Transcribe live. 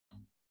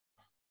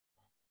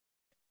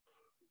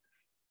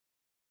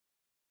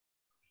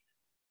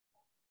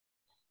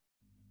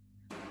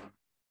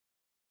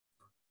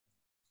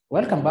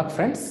Welcome back,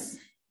 friends.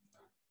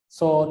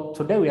 So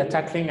today we are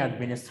tackling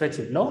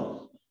administrative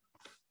law,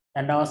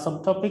 and our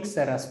subtopics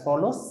are as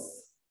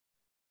follows.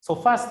 So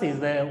first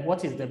is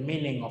what is the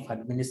meaning of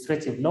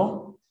administrative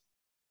law?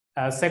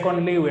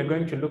 Secondly, we're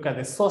going to look at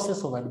the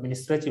sources of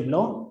administrative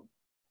law.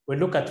 We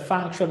look at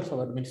functions of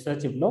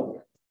administrative law.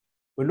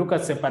 We look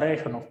at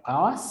separation of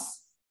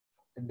powers,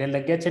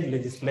 delegated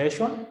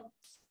legislation,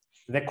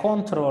 the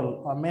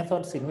control or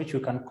methods in which you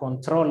can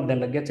control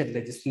delegated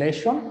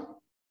legislation,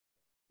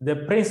 the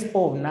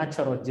principle of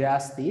natural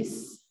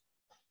justice,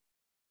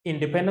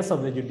 independence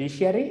of the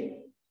judiciary,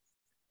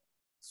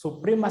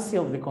 supremacy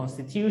of the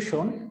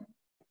constitution,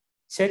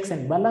 checks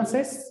and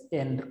balances,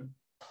 and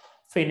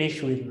finish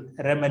with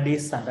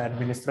remedies and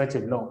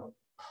administrative law.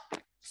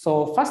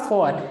 So fast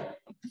forward,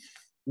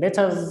 let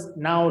us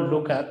now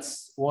look at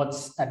what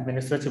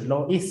administrative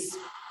law is.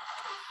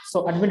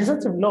 So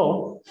administrative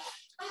law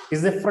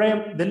is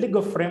the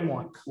legal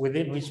framework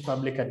within which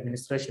public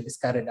administration is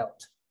carried out.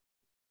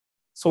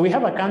 So we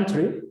have a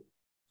country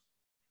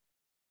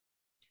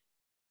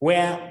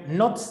where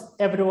not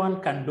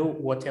everyone can do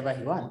whatever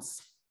he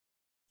wants.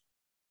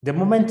 The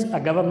moment a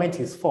government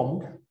is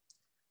formed,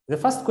 the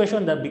first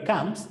question that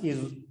becomes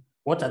is,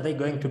 what are they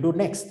going to do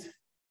next?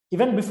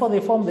 Even before they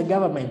form the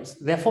government,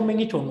 they're forming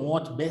it on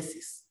what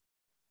basis?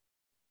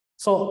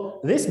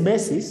 So this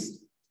basis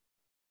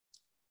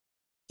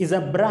is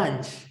a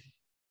branch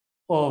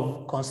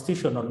of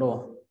constitutional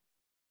law.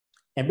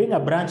 And being a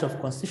branch of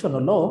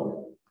constitutional law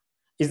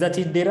is that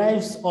it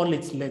derives all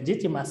its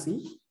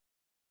legitimacy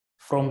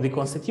from the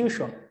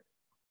Constitution.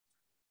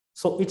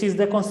 So it is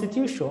the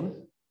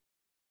Constitution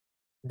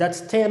that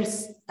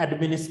tells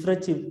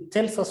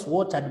us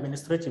what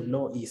administrative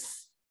law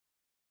is.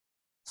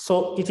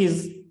 So it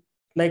is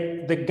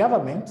like the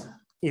government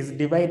is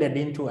divided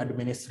into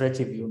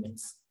administrative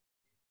units.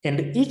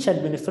 And each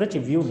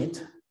administrative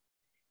unit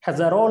has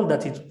a role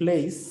that it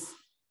plays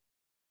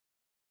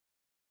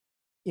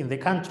in the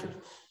country.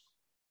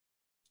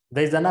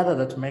 There's another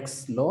that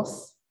makes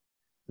laws.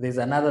 There's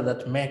another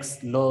that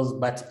makes laws,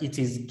 but it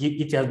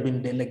has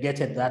been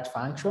delegated that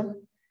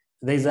function.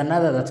 There's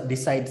another that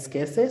decides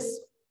cases.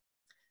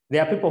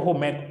 There are people who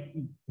make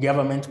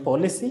government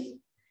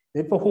policy.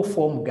 There are people who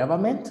form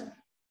government.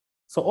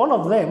 So all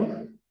of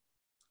them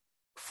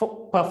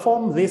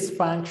perform these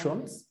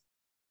functions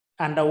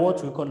under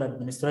what we call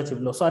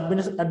administrative law. So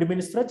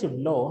administrative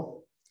law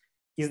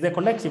is the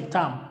collective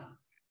term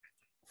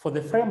for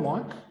the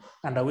framework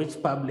under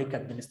which public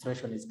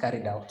administration is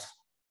carried out.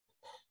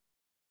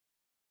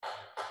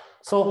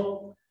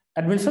 So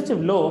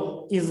administrative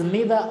law is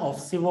neither of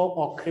civil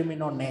or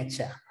criminal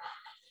nature,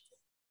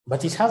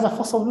 but it has a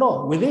force of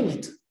law within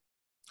it.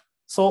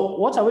 So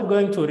what are we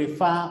going to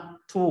refer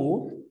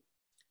to?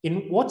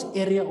 In what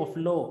area of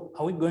law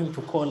are we going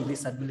to call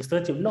this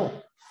administrative law?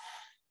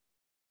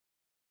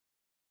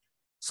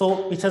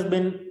 So it has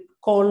been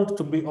called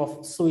to be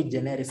of sui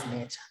generis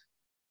nature.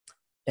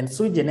 And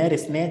sui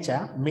generis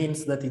nature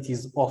means that it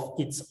is of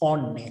its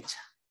own nature.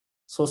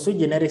 So sui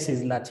generis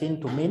is Latin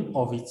to mean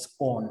of its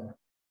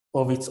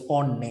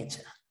own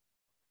nature.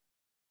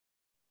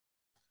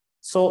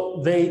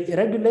 So they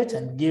regulate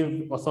and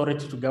give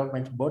authority to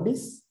government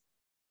bodies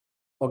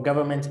or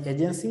government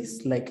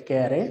agencies like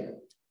KRA,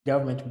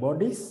 government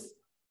bodies,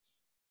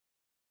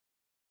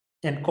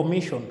 and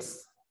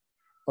commissions,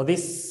 or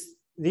these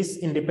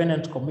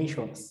independent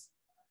commissions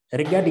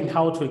regarding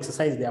how to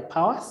exercise their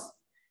powers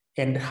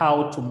and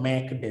how to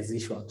make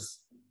decisions.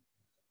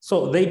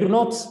 So they do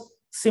not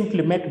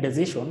simply make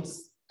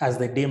decisions as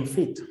they deem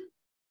fit.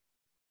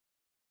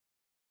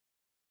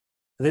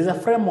 There's a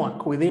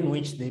framework within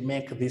which they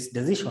make these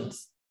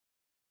decisions.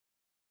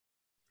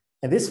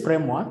 And this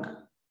framework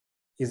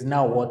is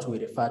now what we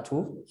refer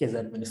to as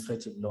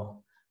administrative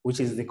law, which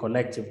is the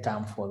collective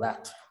term for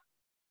that.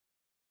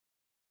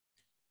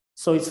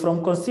 So it's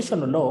from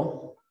constitutional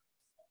law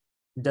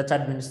that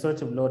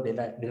administrative law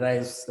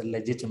derives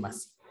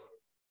legitimacy.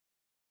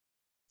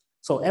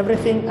 So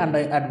everything under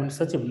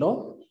administrative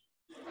law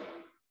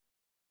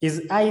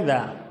is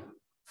either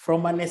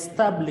from an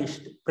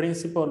established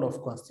principle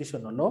of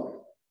constitutional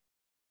law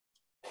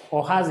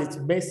or has its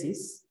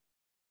basis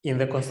in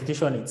the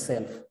Constitution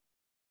itself.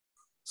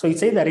 So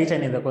it's either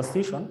written in the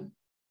Constitution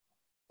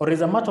or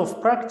is a matter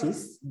of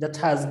practice that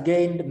has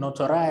gained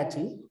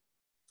notoriety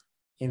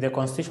in the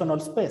constitutional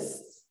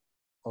space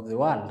of the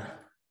world.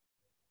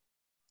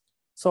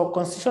 So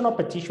constitutional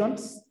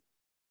petitions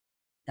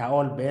are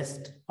all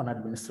based on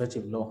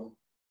administrative law.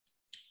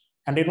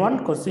 And in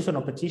one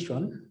constitutional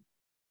petition,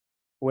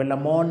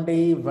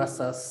 Welamondi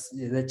versus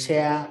the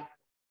Chair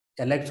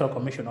Electoral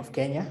Commission of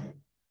Kenya,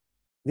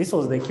 this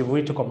was the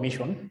Kivuitu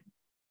Commission,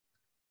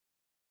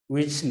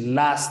 which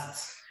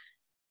last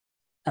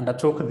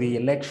undertook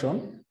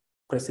the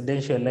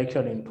presidential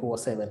election in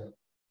 2007.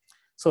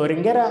 So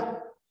Ringera,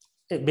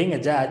 being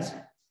a judge,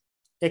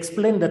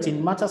 explained that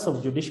in matters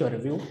of judicial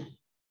review,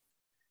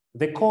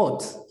 the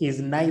court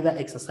is neither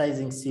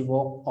exercising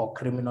civil or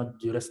criminal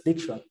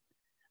jurisdiction,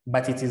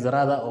 but it is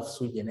rather of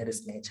sui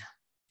generis nature.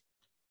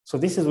 So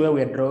this is where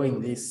we are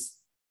drawing this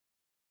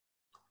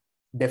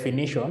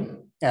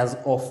definition as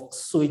of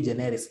sui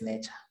generis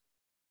nature.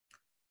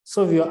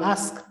 So if you're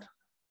asked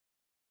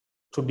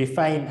to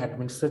define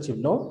administrative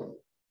law,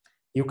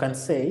 you can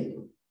say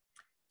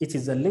it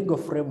is a legal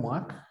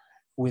framework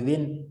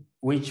within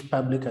which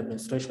public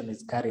administration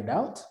is carried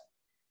out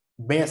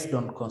based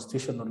on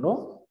constitutional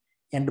law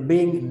and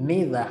being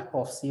neither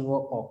of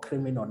civil or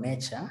criminal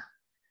nature,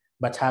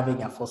 but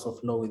having a force of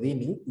law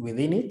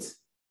within it,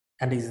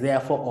 and is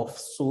therefore of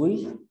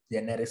sui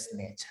generis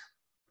nature.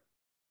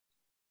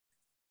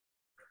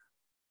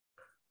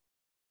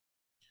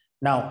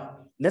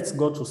 Now, let's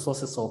go to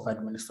sources of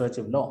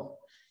administrative law.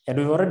 And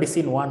we've already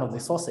seen one of the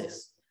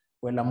sources,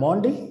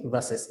 Welamondi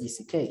versus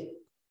ECK.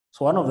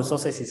 So one of the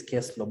sources is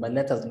case law, but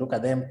let us look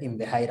at them in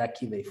the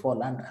hierarchy they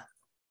fall under.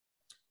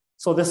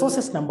 So the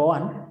sources number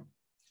one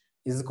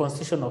is the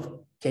Constitution of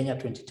Kenya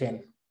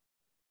 2010.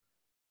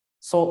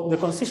 So the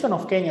Constitution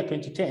of Kenya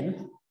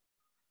 2010,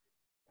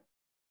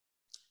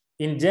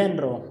 in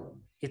general,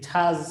 it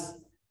has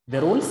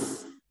the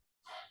rules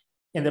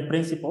and the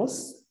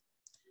principles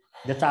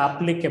that are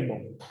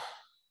applicable.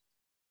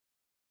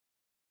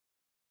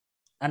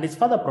 And it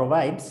further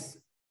provides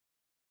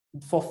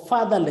for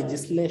further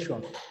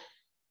legislation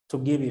to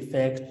give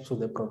effect to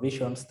the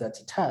provisions that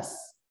it has.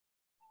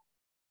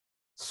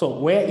 So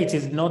where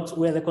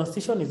the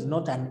Constitution is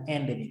not an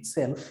end in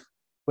itself,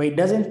 where it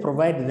doesn't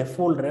provide the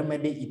full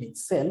remedy in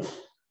itself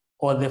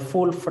or the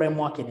full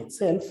framework in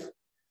itself,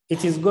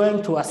 it is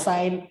going to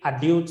assign a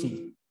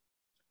duty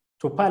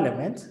to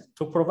Parliament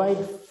to provide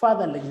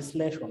further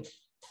legislation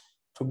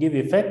to give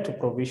effect to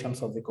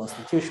provisions of the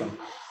Constitution.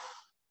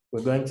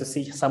 We're going to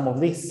see some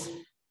of this.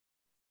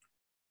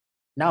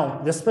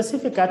 Now, the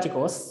specific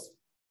articles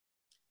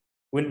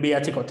will be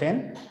Article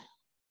 10,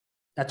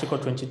 Article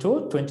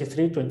 22,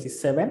 23,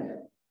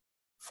 27,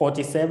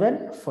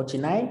 47,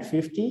 49,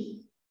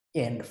 50,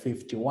 and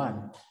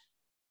 51.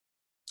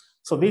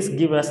 So these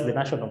give us the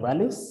national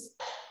values.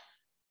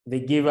 They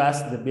give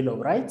us the Bill of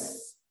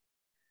Rights.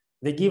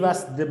 They give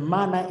us the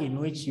manner in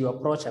which you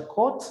approach a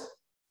court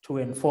to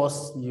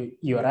enforce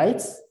your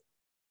rights.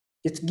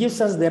 It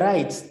gives us the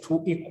rights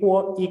to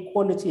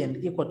equality and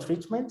equal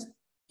treatment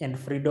and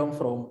freedom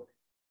from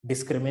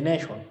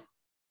discrimination.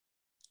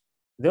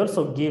 They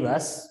also give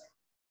us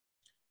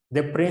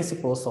the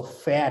principles of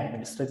Fair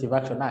Administrative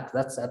Action Act,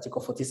 that's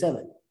Article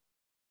 47.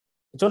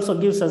 It also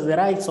gives us the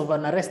rights of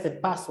an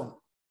arrested person.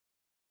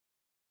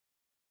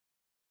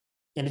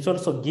 And it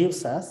also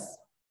gives us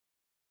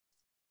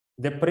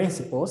the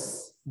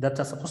principles that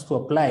are supposed to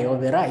apply, or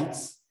the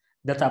rights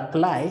that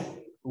apply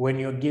when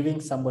you're giving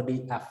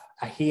somebody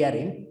a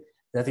hearing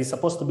that is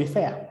supposed to be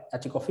fair,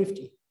 Article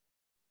 50.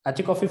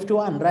 Article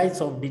 51,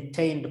 rights of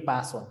detained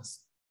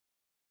persons.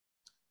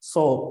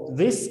 So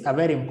these are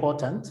very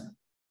important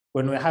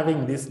when we're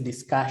having this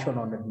discussion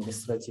on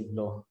administrative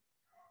law.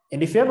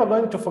 And if you're ever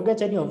going to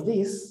forget any of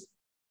this,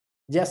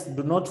 just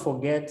do not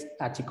forget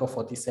Article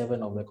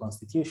 47 of the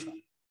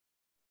Constitution.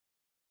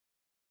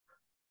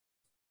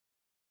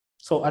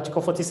 So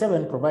Article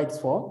 47 provides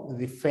for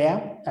the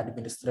fair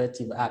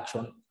administrative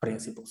action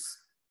principles.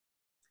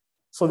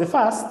 So the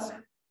first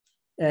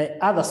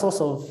other source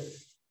of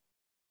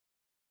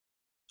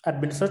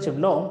administrative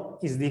law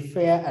is the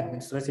Fair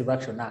Administrative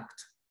Action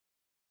Act,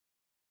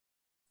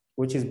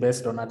 which is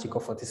based on Article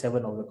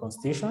 47 of the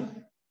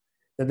Constitution.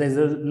 Then there's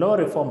the Law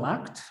Reform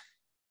Act.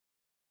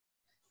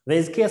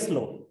 There's case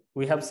law.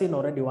 We have seen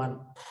already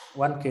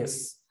one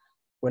case,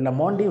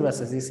 Welamondi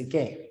versus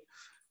ECK.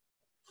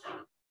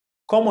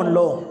 Common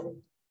law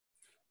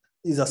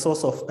is a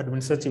source of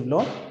administrative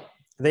law.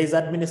 There is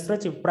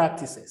administrative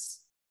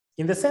practices,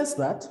 in the sense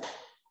that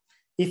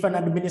if an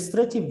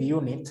administrative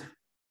unit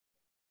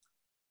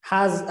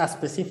has a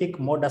specific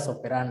modus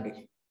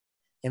operandi,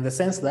 in the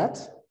sense that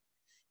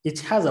it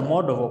has a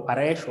mode of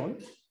operation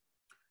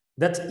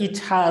that it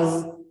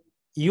has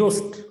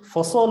used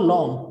for so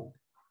long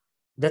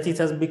that it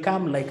has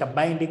become like a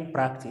binding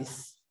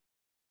practice,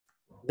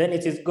 then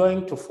it is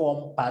going to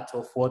form part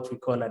of what we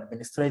call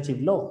administrative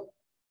law.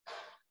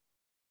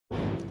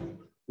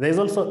 There's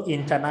also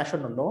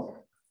international law,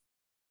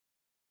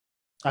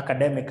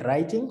 academic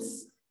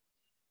writings,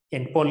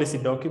 and policy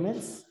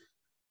documents,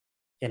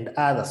 and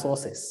other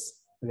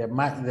sources.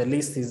 The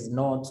list is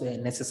not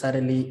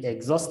necessarily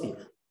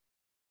exhaustive.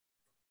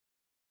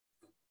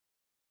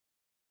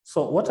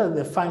 So what are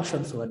the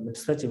functions of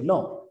administrative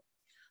law?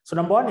 So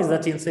number one is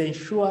that it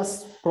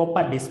ensures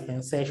proper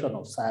dispensation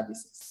of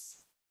services.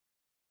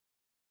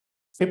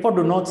 People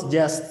do not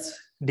just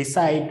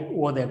decide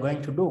what they're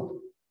going to do.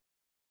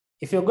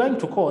 If you're going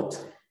to court,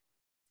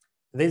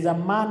 there's a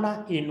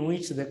manner in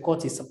which the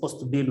court is supposed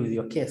to deal with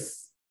your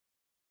case.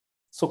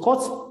 So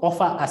courts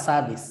offer a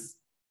service.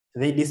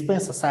 They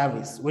dispense a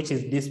service, which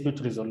is dispute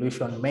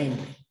resolution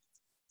mainly.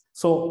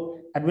 So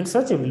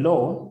administrative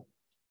law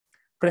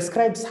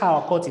prescribes how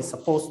a court is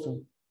supposed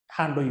to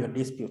handle your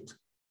dispute.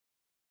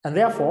 And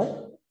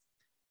therefore,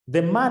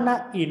 the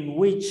manner in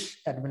which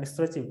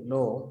administrative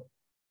law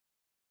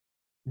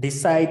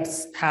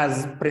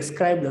has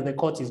prescribed that the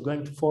court is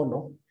going to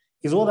follow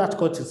is what that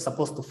court is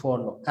supposed to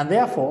follow. And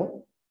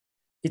therefore,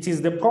 it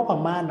is the proper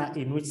manner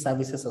in which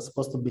services are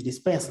supposed to be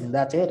dispensed in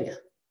that area.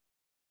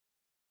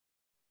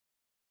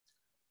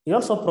 It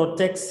also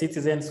protects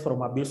citizens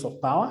from abuse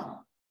of power,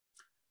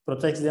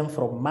 protects them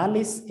from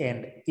malice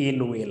and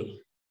ill will.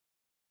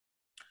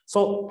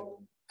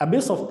 So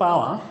abuse of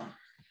power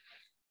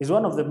is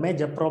one of the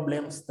major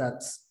problems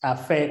that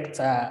affect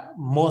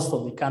most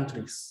of the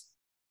countries.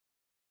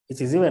 It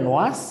is even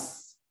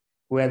worse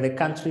where the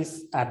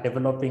countries are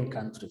developing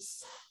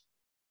countries.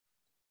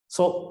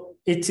 So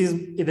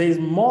there is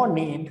more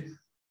need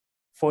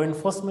for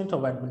enforcement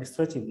of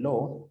administrative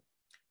law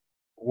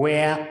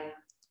where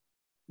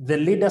the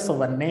leaders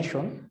of a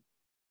nation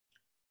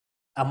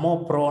are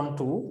more prone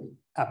to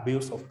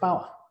abuse of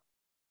power.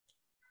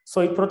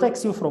 So it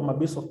protects you from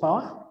abuse of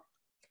power,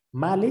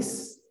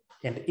 malice,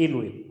 and ill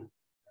will,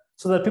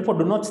 so that people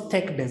do not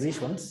take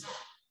decisions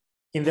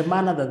in the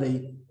manner that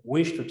they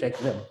wish to take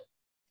them.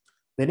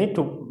 They need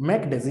to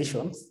make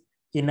decisions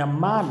in a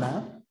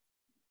manner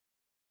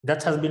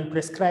that has been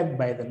prescribed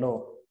by the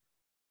law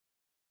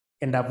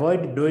and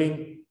avoid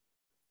doing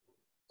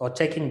or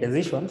taking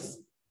decisions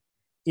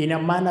in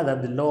a manner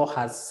that the law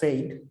has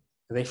said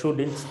they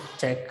shouldn't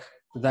take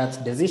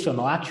that decision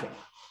or action.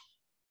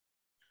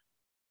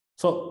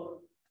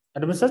 So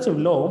administrative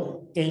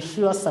law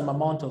ensures some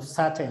amount of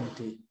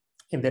certainty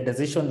in the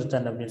decisions that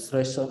an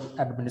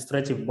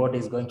administrative body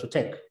is going to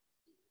take.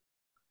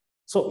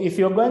 So if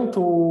you're going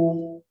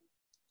to,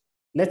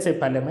 let's say,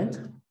 parliament,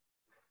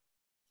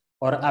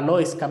 or a law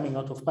is coming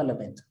out of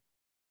parliament,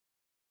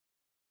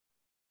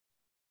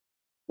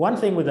 one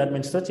thing with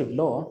administrative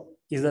law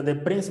is that the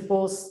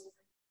principles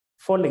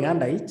falling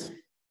under it,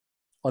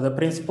 or the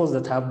principles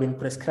that have been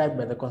prescribed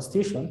by the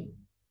Constitution,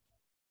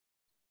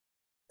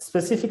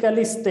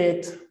 specifically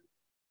state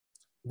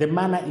the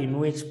manner in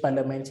which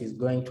Parliament is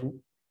going to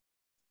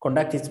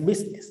conduct its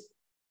business.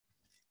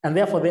 And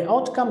therefore, the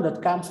outcome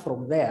that comes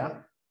from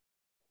there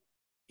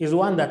is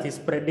one that is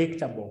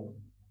predictable.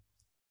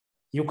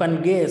 You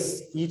can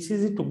guess, it's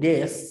easy to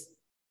guess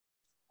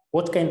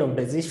what kind of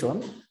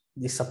decision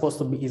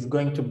is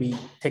going to be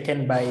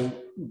taken by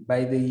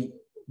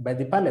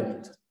the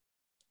Parliament.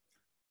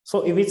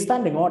 So if it's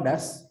standing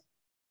orders,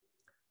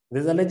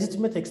 there's a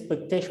legitimate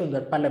expectation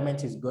that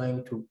Parliament is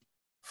going to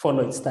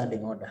follow its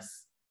standing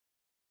orders.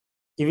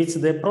 If it's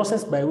the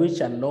process by which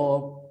a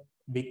law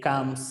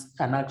becomes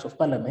an act of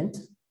Parliament,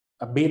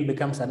 a bill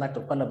becomes an act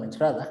of Parliament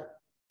rather,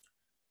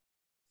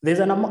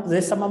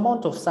 there's some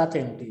amount of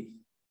certainty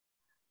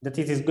that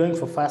it is going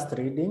for first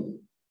reading,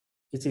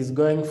 it is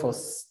going for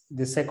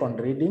the second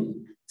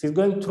reading, it is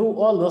going through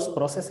all those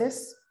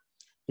processes,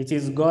 it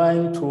is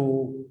going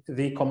to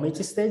the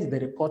committee stage, the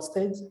report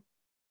stage,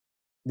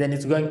 then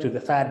it's going to the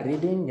third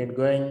reading and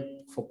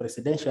going for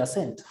presidential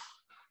assent.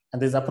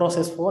 And there's a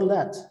process for all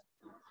that.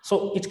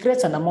 So it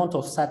creates an amount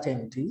of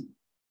certainty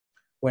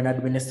when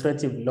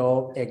administrative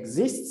law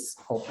exists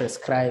or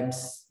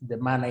prescribes the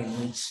manner in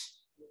which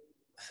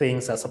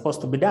things are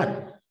supposed to be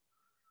done.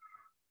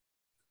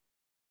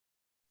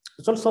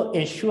 It also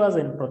ensures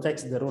and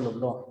protects the rule of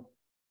law.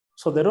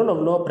 So the rule of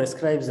law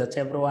prescribes that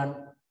everyone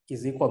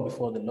is equal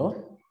before the law,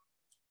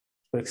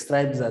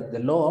 prescribes that the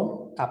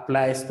law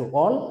applies to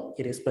all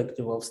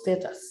irrespective of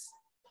status.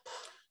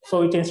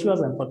 So it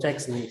ensures and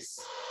protects this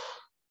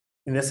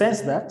in the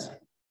sense that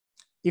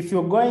if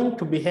you're going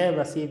to behave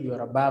as if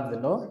you're above the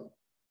law,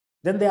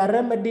 then there are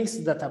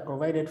remedies that are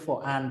provided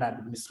for under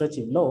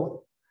administrative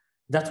law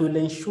that will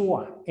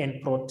ensure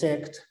and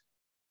protect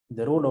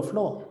the rule of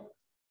law.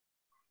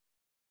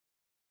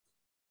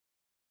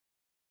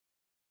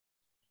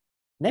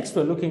 Next,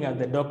 we're looking at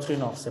the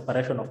doctrine of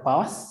separation of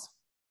powers.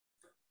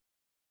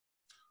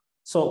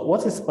 So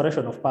what is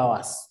separation of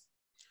powers?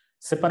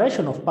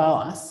 Separation of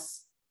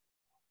powers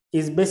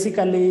is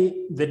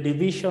basically the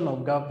division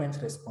of government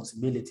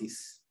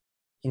responsibilities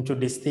into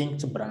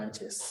distinct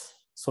branches.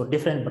 So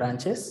different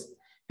branches,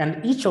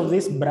 and each of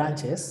these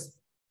branches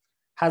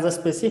has a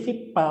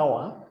specific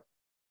power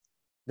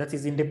that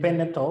is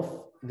independent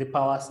of the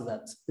powers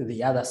that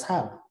the others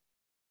have,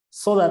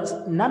 so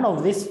that none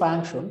of these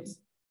functions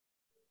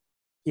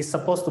is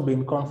supposed to be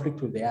in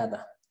conflict with the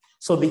other.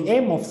 So the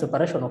aim of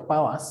separation of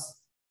powers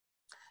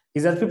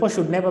is that people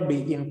should never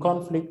be in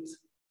conflict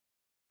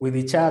with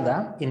each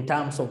other in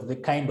terms of the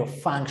kind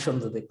of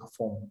functions that they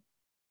perform.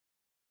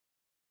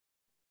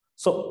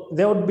 So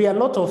there would be a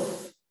lot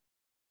of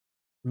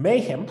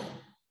mayhem,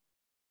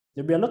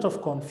 there'd be a lot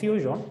of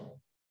confusion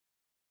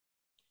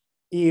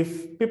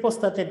if people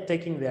started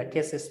taking their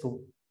cases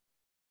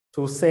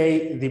to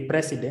say the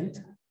president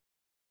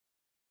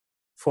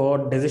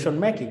for decision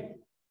making.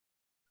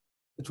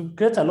 It would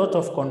create a lot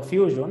of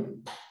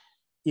confusion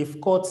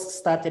if courts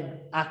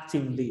started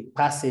actively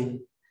passing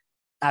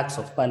acts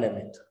of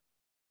parliament.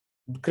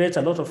 It would create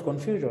a lot of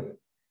confusion,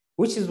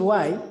 which is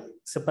why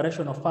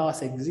separation of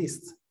powers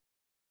exists.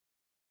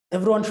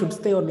 Everyone should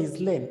stay on his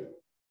lane.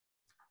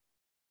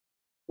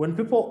 When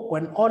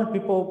all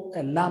people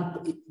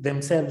lump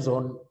themselves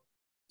on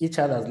each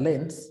other's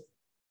lanes,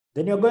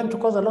 then you're going to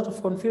cause a lot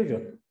of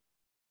confusion,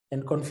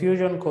 and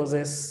confusion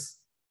causes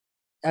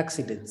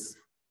accidents.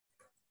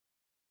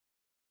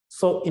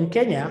 So in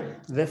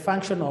Kenya, the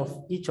function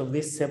of each of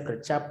these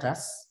separate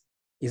chapters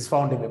is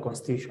found in the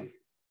Constitution.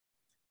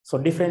 So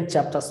different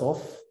chapters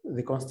of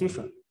the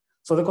Constitution.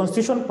 So the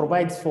Constitution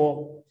provides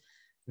for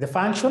the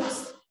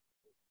functions,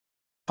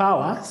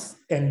 powers,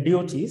 and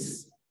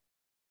duties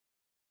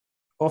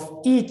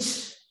of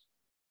each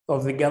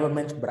of the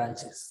government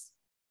branches,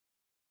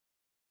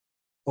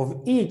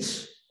 of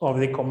each of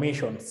the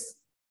commissions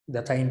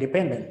that are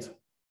independent.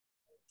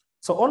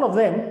 So all of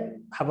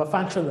them have a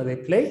function that they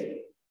play,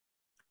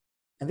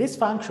 and these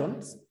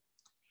functions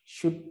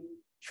should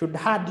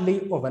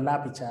hardly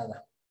overlap each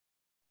other.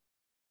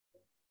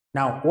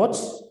 Now, what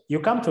you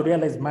come to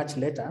realize much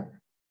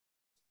later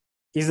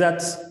is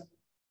that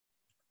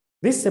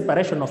this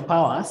separation of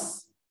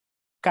powers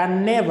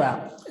can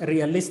never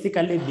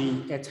realistically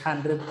be at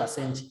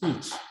 100%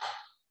 each.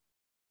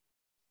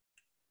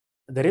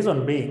 The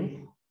reason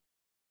being,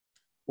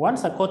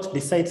 once a court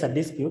decides a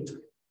dispute,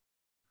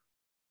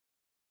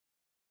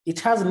 it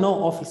has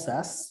no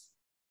officers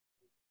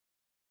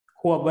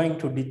who are going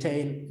to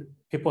detain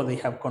people they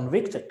have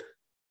convicted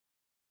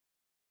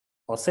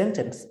or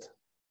sentenced.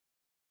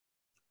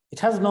 It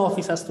has no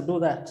officers to do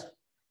that.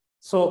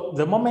 So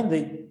the moment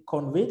they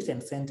convict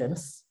and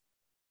sentence,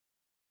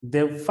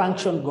 the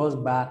function goes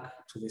back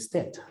to the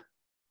state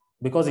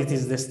because it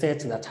is the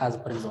state that has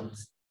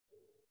prisons.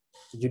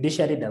 The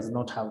judiciary does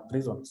not have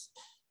prisons.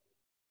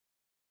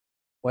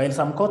 While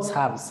some courts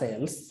have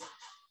cells,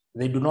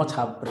 they do not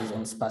have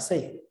prisons per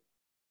se.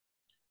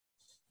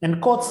 And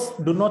courts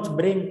do not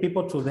bring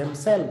people to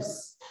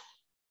themselves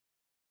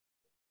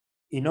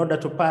in order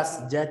to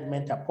pass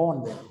judgment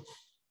upon them.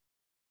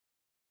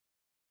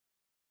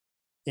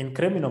 In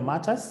criminal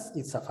matters,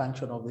 it's a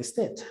function of the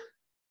state.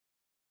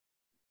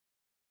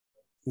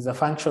 It's a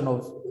function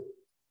of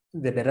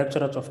the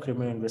Directorate of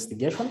Criminal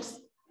Investigations.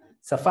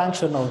 It's a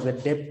function of the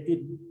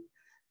Deputy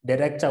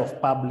Director of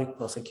Public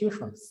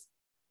Prosecutions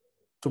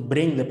to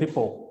bring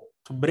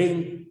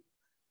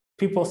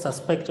people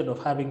suspected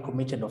of having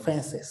committed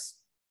offenses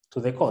to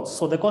the court.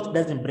 So the court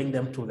doesn't bring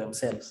them to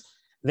themselves.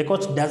 The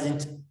court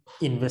doesn't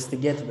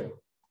investigate them.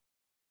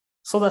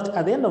 So that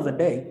at the end of the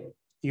day,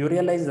 you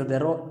realize that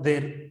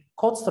the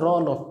court's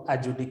role of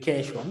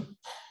adjudication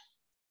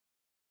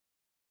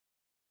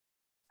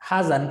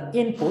has an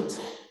input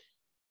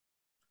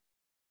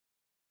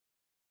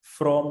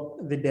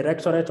from the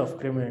Directorate of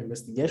Criminal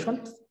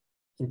Investigations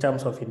in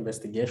terms of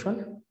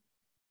investigation,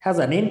 has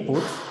an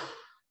input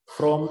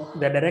from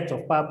the Director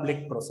of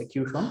Public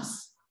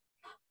Prosecutions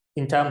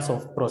in terms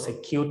of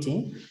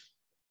prosecuting.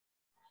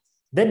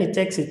 Then it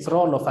takes its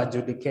role of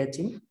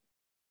adjudicating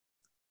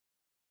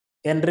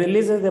and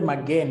releases them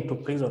again to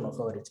prison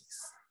authorities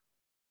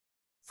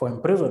for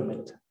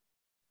imprisonment.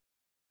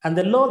 And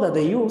the law that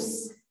they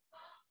use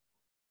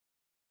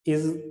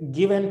is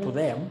given to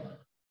them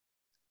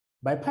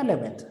by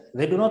Parliament.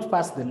 They do not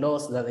pass the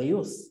laws that they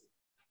use.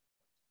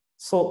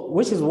 So,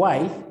 which is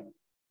why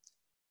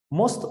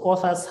most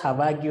authors have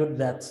argued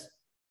that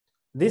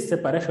this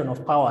separation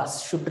of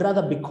powers should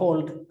rather be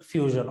called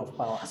fusion of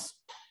powers.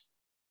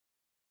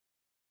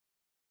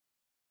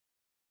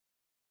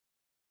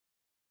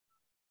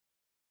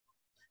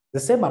 The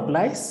same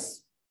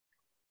applies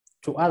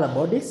to other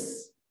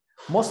bodies.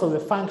 Most of the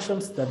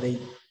functions that they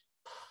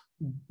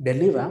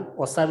deliver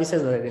or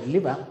services that they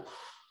deliver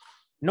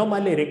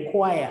normally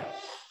require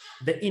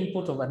the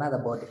input of another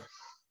body.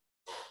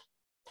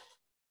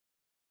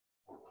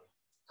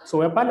 So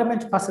where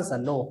Parliament passes a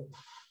law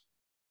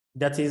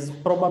that is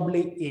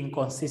probably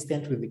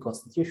inconsistent with the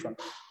Constitution,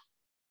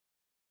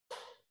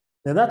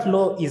 then that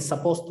law is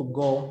supposed to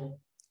go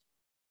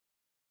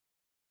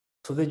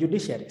to the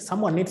judiciary.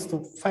 Someone needs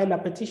to file a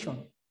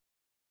petition.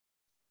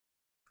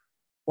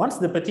 Once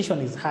the petition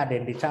is heard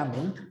and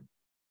determined,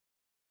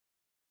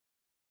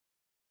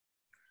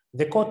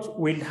 the court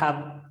will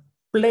have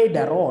played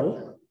a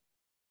role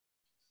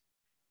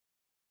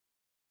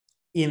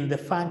in the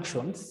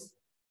functions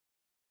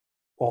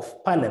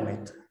of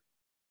Parliament.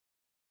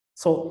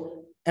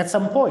 So at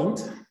some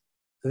point,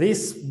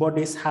 these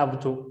bodies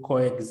have to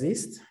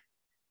coexist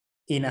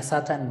in a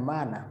certain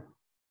manner.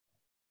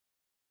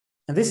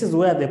 And this is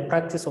where the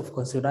practice of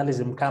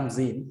constitutionalism comes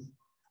in,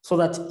 so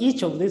that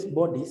each of these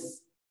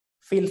bodies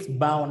feels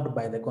bound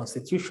by the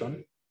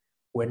Constitution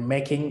when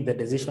making the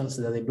decisions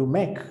that they do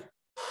make.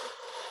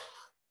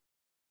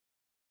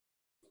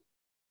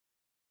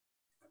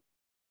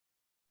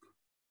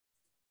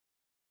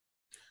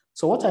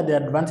 So what are the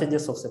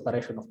advantages of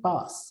separation of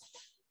powers?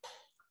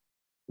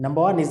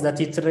 Number one is that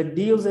it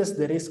reduces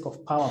the risk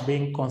of power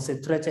being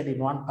concentrated in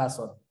one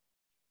person,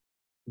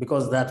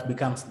 because that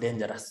becomes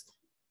dangerous.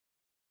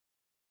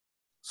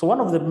 So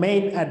one of the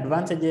main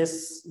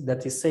advantages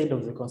that is said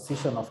of the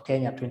Constitution of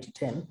Kenya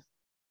 2010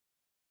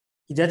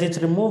 is that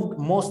it removed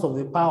most of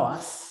the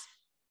powers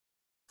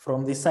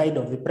from the side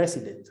of the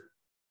president.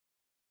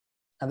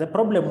 And the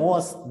problem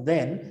was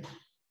then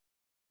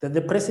that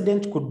the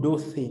president could do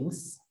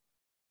things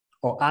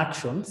or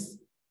actions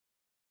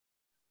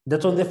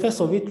that on the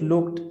face of it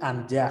looked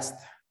unjust.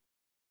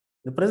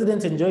 The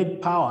president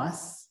enjoyed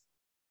powers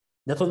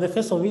that on the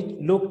face of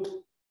it looked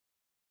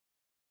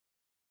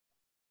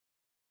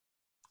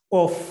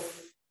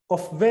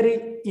of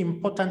very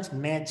important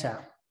nature,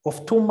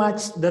 of too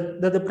much,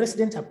 that the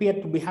president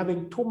appeared to be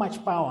having too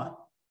much power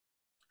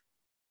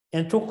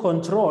and took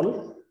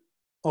control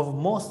of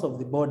most of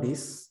the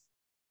bodies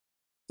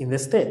in the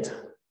state.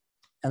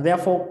 And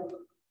therefore,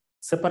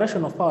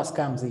 separation of powers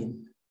comes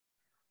in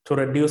to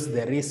reduce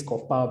the risk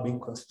of power being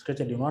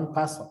concentrated in one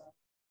person.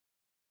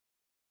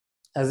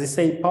 As they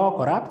say, power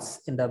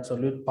corrupts and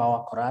absolute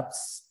power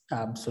corrupts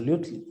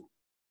absolutely,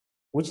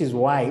 which is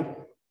why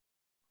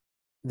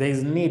there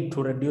is need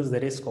to reduce the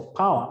risk of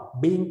power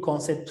being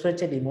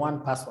concentrated in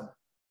one person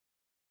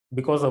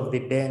because of the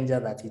danger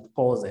that it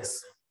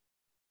poses.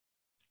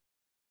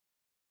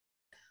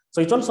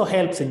 So it also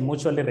helps in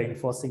mutually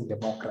reinforcing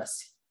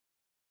democracy.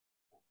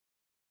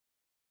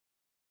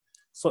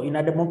 So in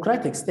a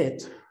democratic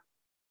state,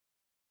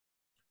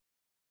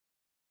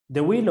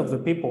 the will of the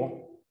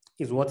people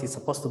is what is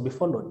supposed to be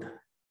followed.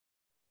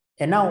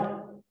 And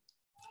now,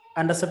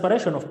 under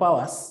separation of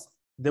powers,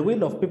 the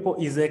will of people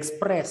is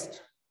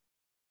expressed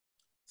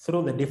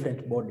through the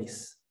different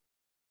bodies.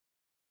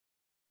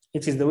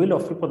 It is the will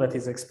of people that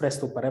is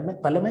expressed to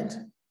parliament.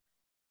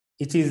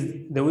 It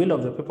is the will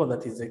of the people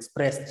that is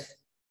expressed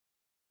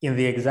in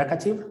the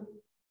executive.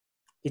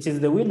 It is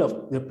the will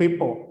of the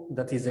people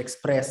that is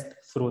expressed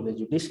through the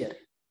judiciary.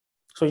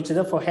 So it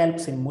therefore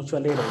helps in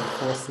mutually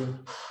reinforcing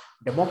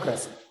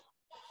democracy.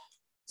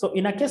 So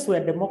in a case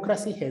where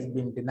democracy has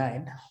been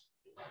denied,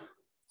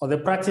 or the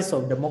practice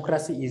of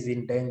democracy is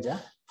in danger,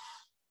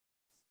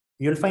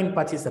 you'll find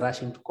parties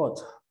rushing to court.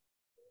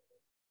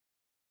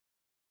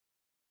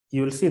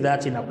 You'll see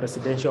that in a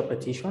presidential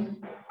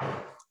petition.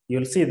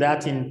 You'll see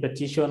that in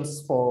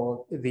petitions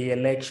for the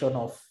election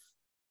of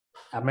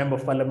a member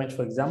of parliament,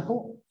 for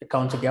example, a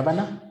county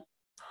governor.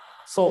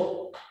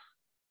 So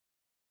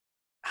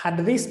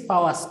had these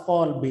powers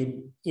all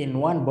been in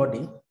one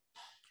body,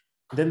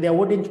 then there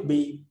wouldn't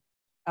be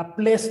a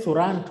place to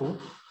run to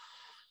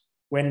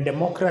when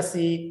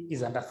democracy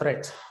is under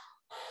threat.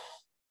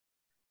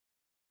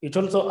 It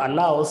also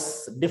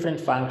allows different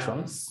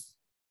functions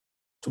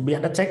to be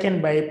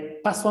undertaken by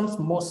persons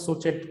most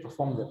suited to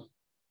perform them.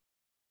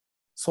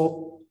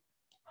 So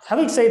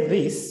having said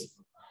this,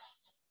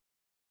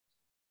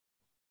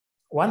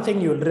 one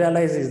thing you'll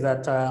realize is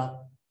that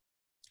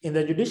in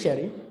the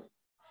judiciary,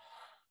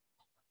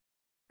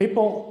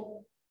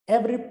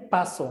 every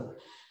person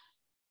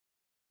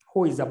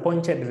who is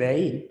appointed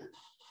therein,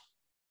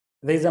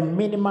 there's a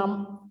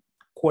minimum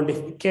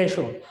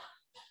qualification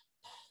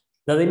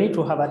that they need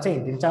to have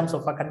attained in terms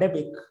of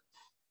academic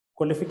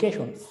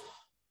qualifications.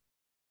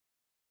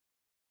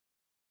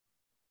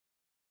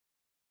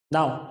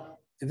 Now,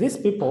 these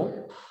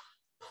people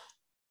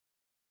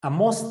are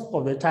most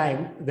of the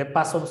time the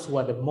persons who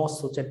are the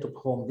most suited to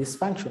perform these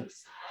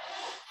functions.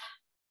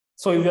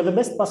 So if you're the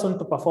best person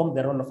to perform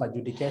the role of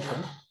adjudication,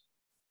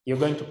 you're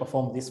going to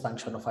perform this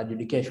function of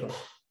adjudication.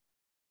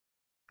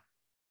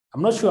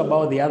 I'm not sure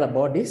about the other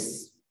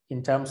bodies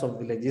in terms of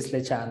the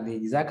legislature and the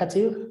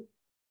executive,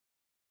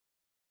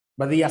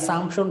 but the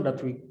assumption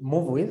that we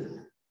move with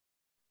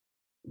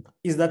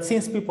is that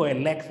since people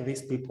elect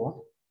these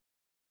people,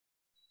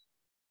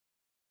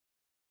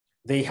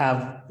 they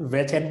have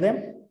vetted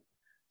them,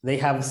 they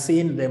have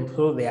seen them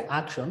through their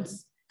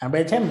actions, and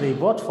by the time they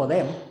vote for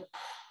them,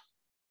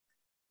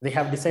 they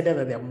have decided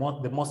that they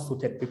are the most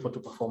suited people to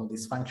perform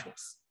these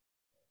functions.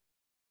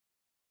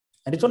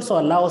 And it also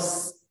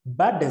allows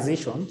bad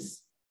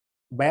decisions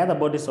by other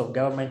bodies of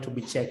government to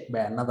be checked by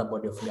another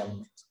body of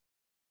government.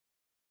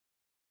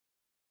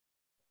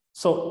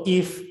 So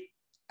if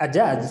a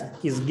judge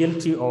is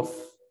guilty of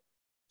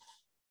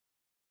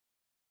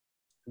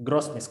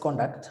gross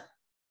misconduct,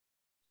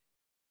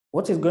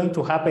 what is going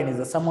to happen is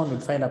that someone will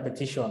file a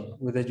petition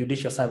with the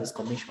Judicial Service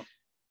Commission.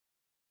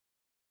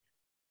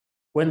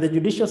 When the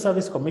Judicial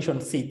Service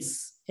Commission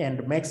sits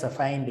and makes a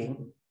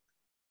finding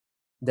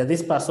that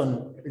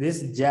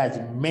this judge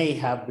may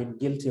have been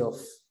guilty of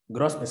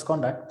gross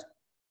misconduct,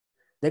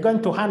 they're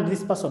going to hand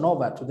this person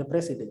over to the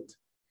president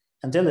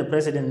until the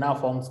president now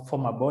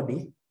form a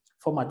body,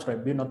 form a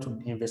tribunal to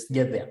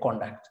investigate their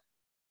conduct,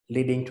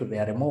 leading to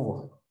their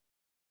removal.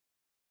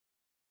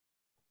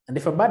 And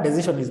if a bad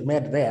decision is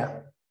made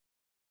there,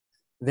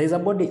 there's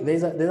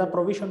a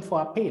provision for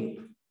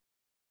appeal.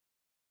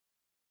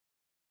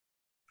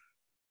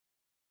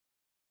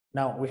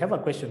 Now we have a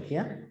question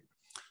here.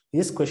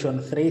 This question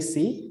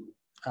 3C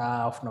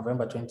of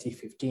November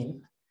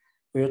 2015.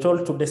 We were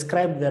told to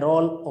describe the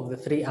role of the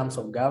three arms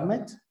of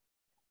government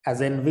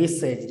as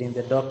envisaged in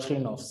the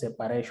doctrine of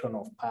separation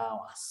of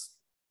powers.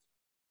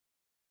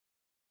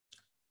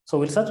 So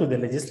we'll start with the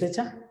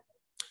legislature,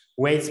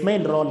 where its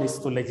main role is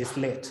to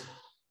legislate,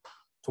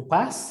 to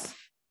pass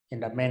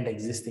and amend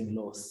existing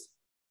laws.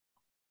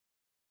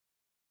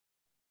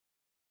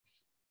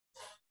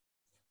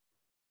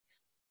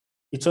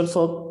 It's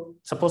also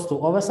supposed to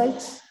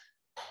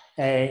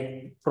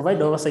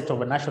provide oversight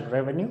over national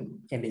revenue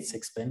and its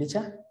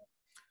expenditure,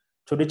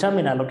 to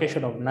determine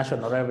allocation of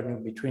national revenue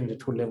between the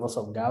two levels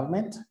of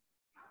government,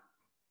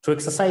 to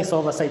exercise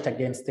oversight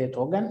against state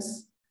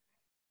organs,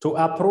 to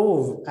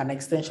approve an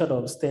extension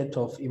of state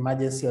of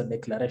emergency or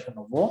declaration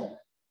of war.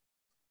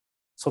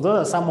 So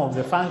those are some of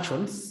the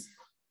functions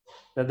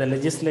that the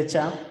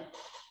legislature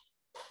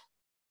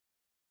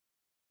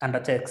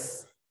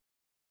undertakes.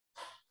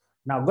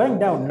 Now, going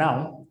down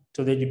now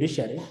to the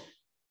judiciary,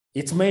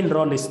 its main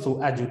role is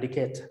to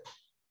adjudicate.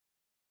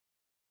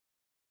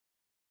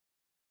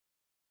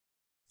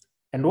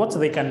 And what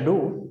they can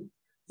do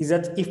is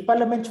that if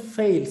Parliament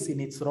fails in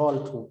its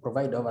role to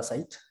provide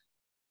oversight,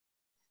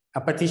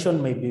 a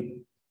petition may be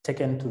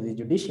taken to the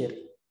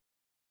judiciary.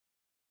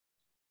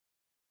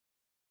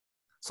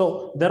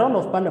 So the role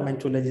of Parliament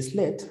to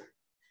legislate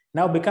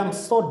now becomes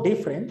so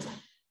different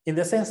in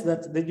the sense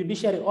that the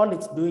judiciary, all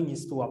it's doing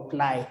is to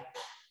apply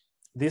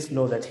this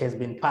law that has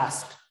been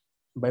passed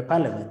by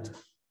Parliament.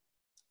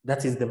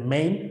 That is the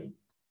main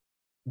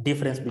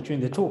difference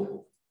between the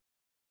two.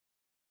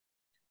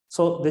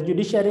 So the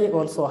judiciary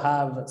also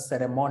have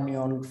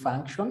ceremonial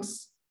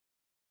functions.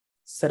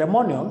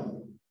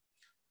 Ceremonial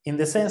in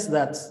the sense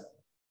that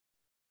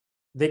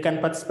they can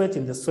participate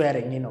in the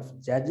swearing in of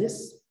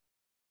judges,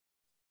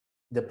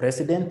 the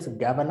president,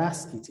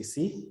 governors,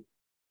 etc.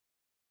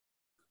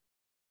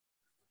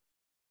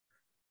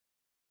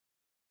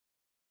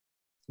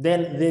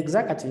 Then the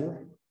executive,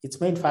 its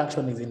main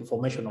function is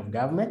information of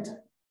government,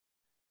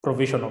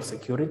 provision of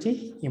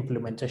security,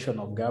 implementation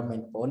of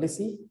government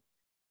policy,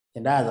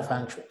 and other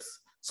functions.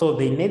 So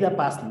they neither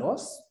pass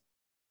laws,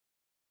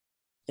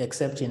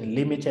 except in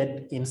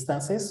limited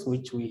instances,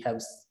 which we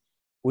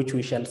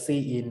shall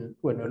see in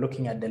when we're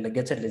looking at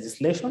delegated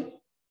legislation.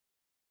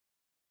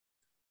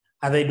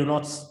 And they do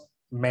not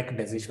make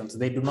decisions.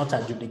 They do not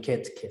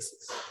adjudicate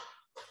cases.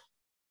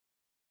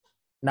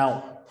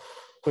 Now,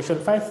 question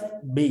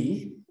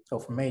 5B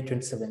of May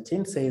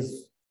 2017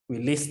 says we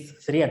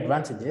list 3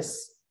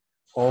 advantages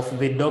of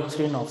the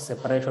doctrine of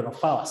separation of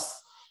powers.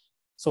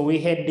 So we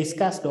had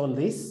discussed all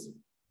this,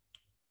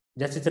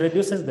 that it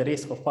reduces the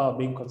risk of power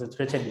being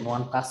concentrated in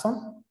one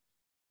person,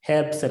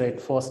 helps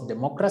reinforce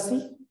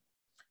democracy,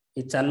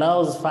 it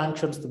allows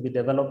functions to be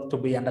developed, to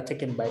be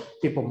undertaken by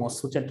people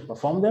most suited to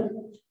perform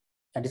them,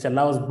 and it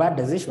allows bad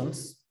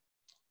decisions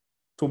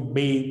to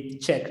be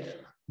checked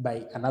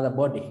by another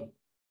body.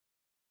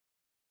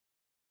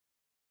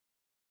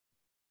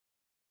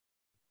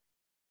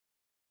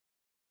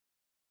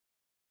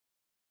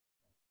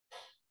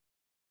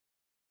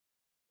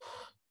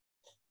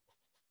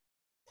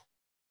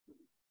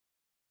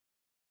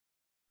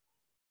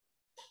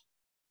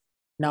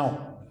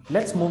 Now,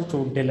 let's move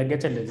to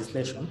delegated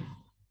legislation.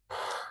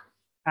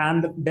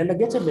 And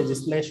delegated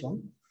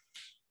legislation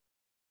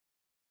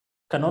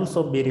can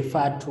also be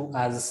referred to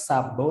as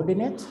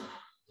subordinate,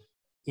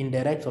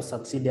 indirect, or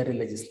subsidiary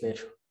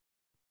legislation.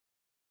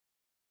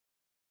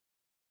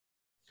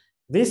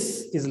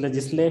 This is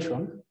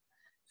legislation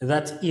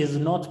that is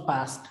not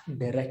passed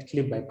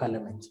directly by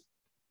Parliament.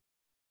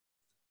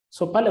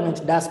 So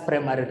Parliament does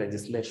primary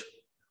legislation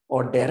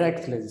or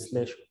direct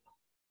legislation.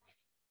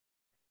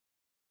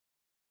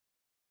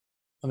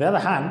 On the other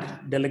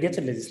hand,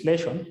 delegated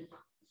legislation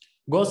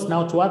goes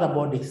now to other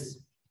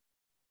bodies.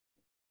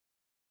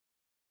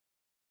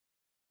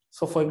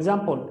 So for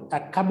example, a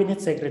cabinet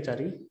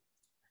secretary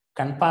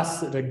can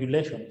pass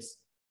regulations,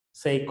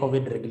 say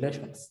COVID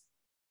regulations.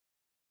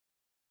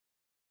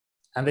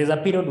 And there's a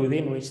period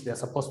within which they're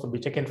supposed to be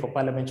taken for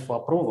Parliament for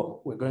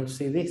approval. We're going to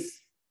see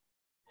this.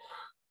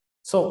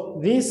 So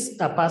these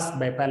are passed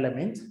by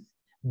Parliament,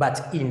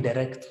 but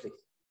indirectly.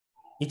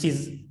 It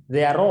is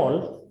their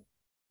role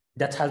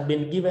that has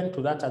been given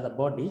to that other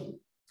body,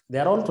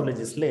 their role to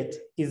legislate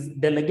is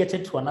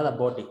delegated to another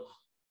body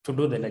to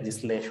do the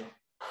legislation.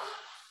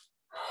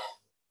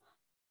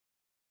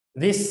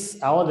 These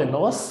are all the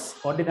laws,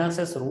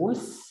 ordinances,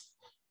 rules,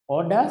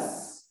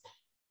 orders,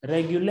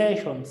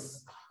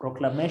 regulations,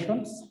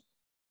 proclamations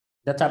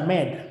that are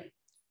made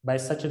by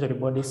statutory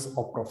bodies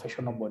or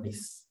professional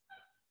bodies.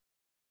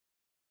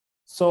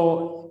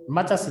 So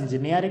matters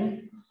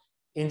engineering,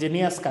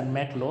 engineers can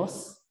make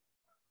laws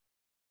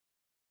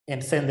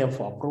and send them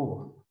for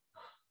approval.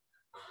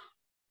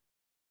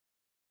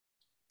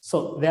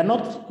 So they're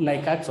not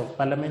like acts of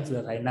Parliament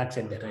that are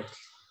enacted directly.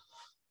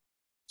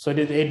 So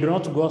they do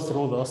not go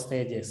through those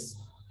stages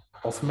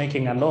of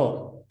making a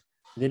law.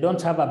 They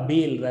don't have a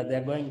bill that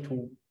they're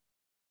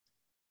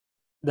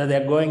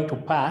going to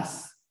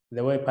pass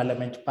the way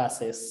Parliament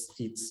passes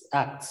its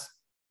acts.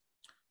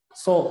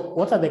 So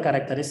what are the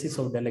characteristics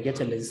of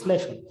delegated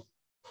legislation?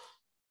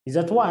 Is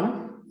that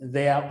one,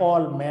 they are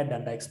all made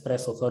under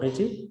express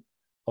authority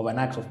of an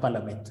act of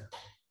Parliament.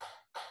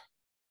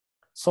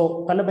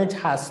 So Parliament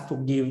has to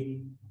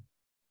give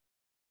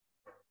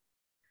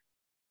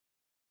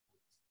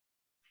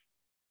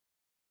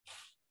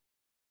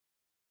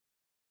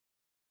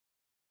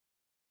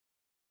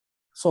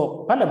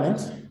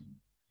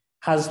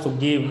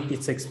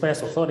its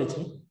express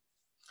authority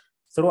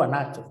through an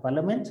act of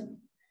Parliament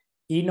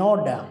in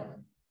order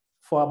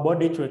for a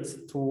body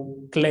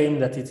to claim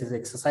that it is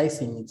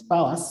exercising its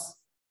powers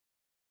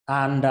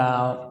and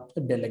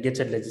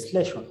delegated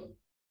legislation.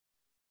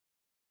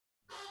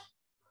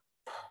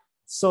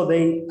 So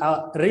they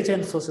are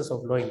written sources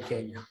of law in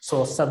Kenya.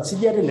 So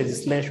subsidiary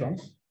legislation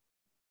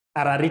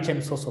are a written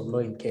source of law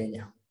in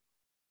Kenya.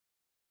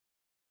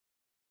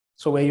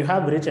 So where you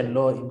have written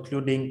law,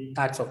 including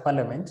acts of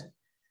parliament,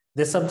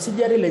 the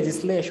subsidiary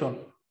legislation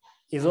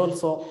is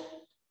also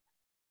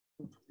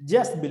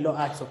just below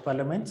acts of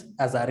parliament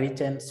as a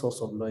written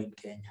source of law in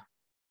Kenya.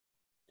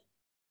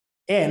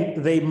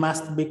 And they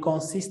must be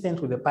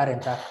consistent with the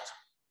parent act.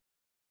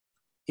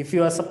 If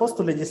you are supposed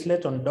to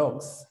legislate on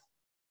dogs,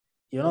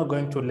 you're not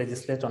going to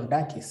legislate on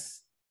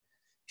donkeys.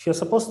 If you're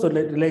supposed to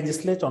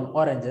legislate on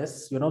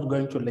oranges, you're not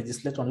going to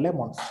legislate on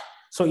lemons.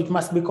 So it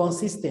must be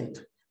consistent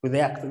with the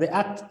act. The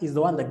act is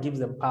the one that gives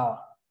them power.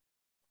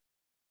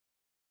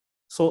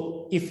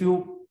 So if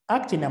you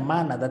act in a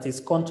manner that is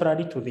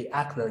contrary to the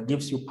act that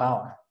gives you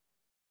power,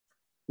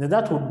 then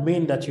that would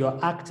mean that you're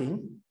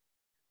acting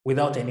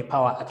without any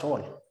power at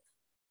all.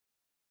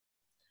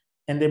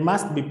 And they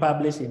must be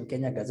published in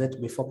Kenya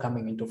Gazette before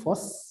coming into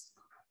force.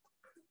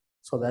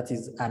 So that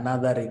is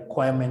another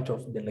requirement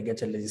of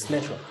delegated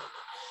legislation.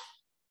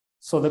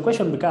 So the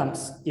question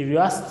becomes, if you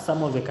ask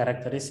some of the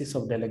characteristics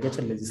of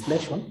delegated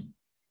legislation,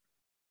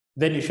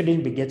 then you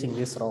shouldn't be getting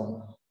this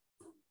wrong.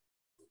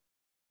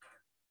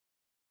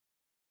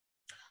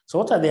 So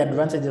what are the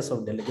advantages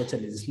of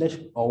delegated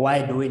legislation, or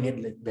why do we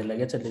need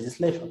delegated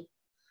legislation?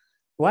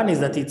 One is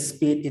that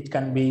it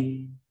can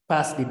be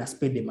passed in a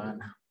speedy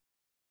manner.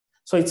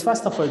 So it's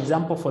faster, for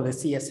example, for the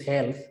CS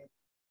Health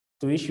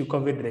to issue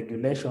COVID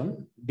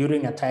regulation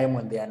during a time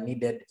when they are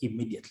needed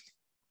immediately.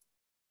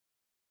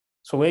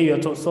 So where you're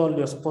told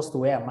you're supposed to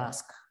wear a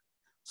mask.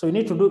 So you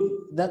need to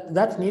do that,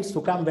 that needs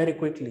to come very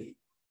quickly.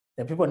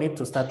 The people need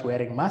to start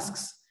wearing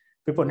masks.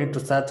 People need to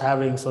start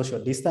having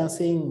social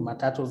distancing.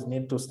 Matatus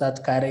need to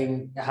start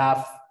carrying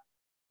half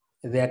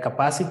their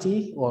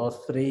capacity or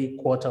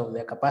 3/4 of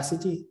their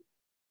capacity.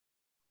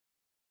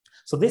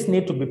 So this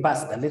need to be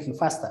passed a little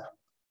faster.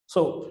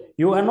 So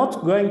you are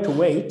not going to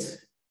wait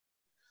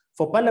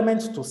for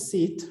Parliament to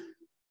sit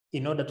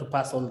in order to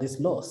pass all these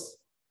laws.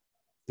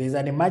 There's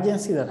an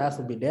emergency that has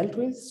to be dealt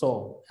with.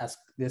 So as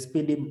the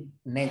speedy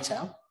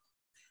nature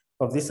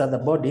of these other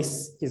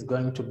bodies is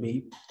going to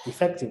be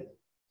effective.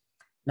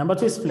 Number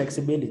two is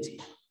flexibility.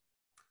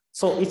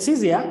 So it's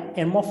easier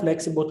and more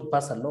flexible to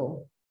pass a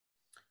law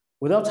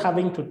without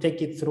having to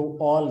take it through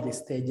all the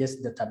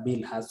stages that a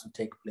bill has to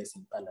take place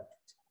in Parliament.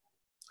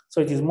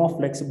 So it is more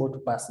flexible to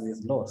pass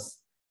these laws.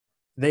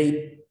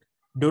 They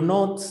do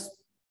not,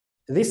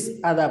 these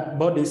other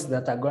bodies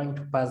that are going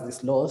to pass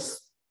these laws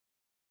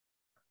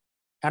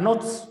are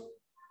not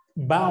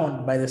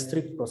bound by the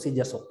strict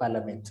procedures of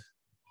Parliament.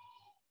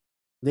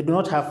 They do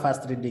not have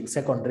first reading,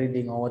 second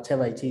reading, or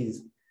whatever it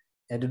is.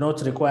 They do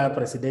not require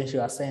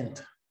presidential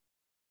assent.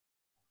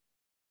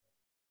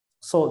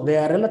 So they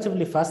are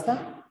relatively faster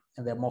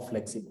and they're more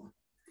flexible.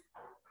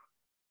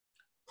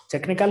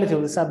 Technicality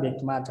of the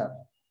subject matter.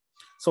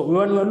 So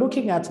when we're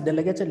looking at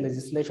delegated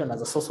legislation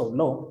as a source of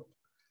law,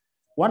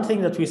 one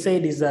thing that we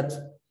said is that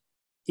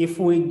if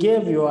we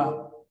gave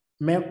your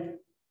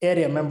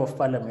area member of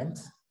parliament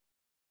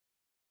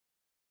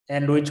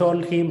and we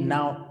told him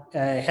now,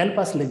 help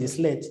us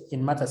legislate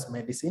in matters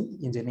medicine,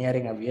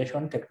 engineering,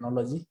 aviation,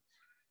 technology,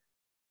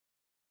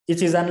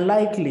 it is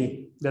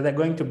unlikely that they're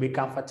going to be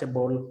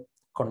comfortable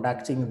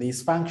conducting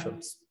these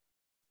functions.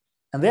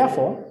 And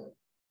therefore,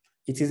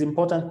 it is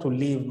important to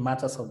leave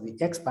matters of the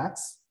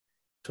experts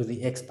to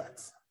the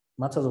experts,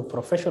 matters of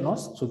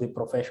professionals to the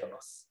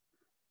professionals.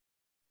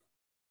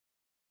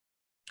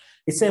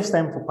 It saves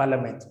time for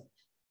Parliament.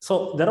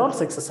 So the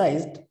roles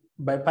exercised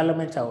by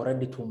Parliament are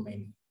already too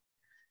many.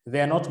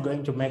 They are not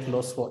going to make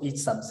laws for each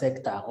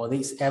subsector or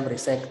every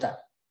sector.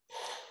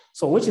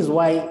 So which is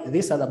why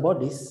these other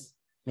bodies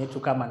need to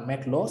come and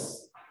make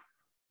laws,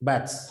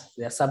 but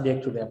they are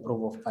subject to the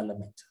approval of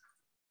Parliament.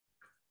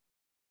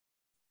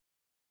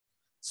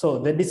 So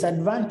the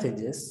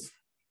disadvantages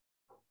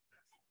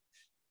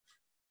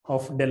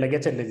of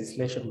delegated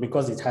legislation,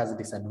 because it has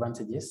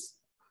disadvantages.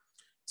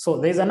 So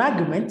there's an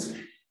argument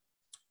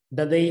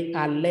that they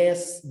are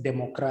less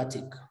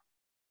democratic.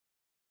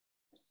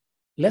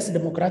 Less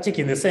democratic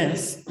in the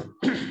sense,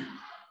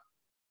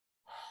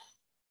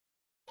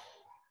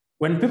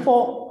 when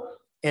people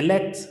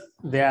elect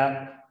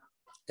their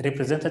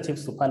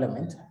representatives to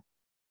Parliament,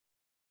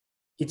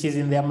 it is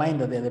in their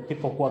mind that they're the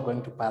people who are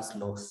going to pass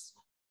laws.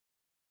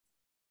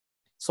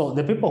 So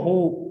the people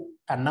who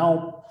are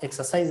now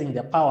exercising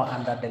their power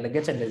under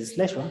delegated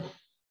legislation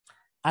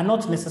are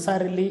not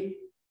necessarily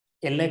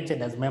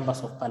elected as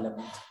members of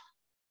Parliament.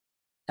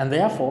 And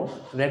therefore,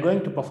 they're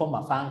going to perform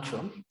a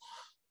function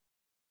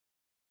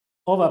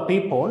over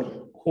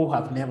people who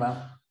have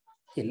never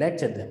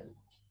elected them.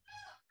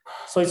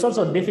 So it's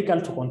also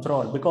difficult to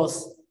control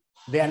because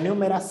there are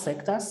numerous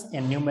sectors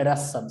and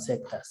numerous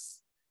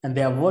subsectors, and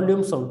there are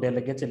volumes of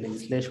delegated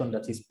legislation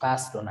that is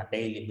passed on a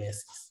daily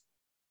basis.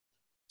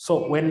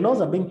 So when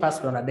laws are being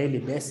passed on a daily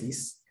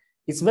basis,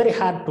 it's very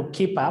hard to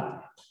keep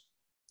up,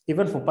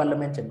 even for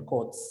Parliament and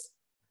courts,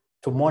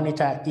 to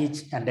monitor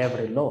each and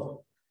every law.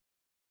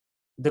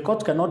 the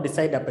court cannot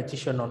decide a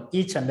petition on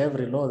each and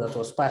every law that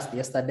was passed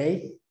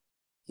yesterday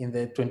in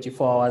the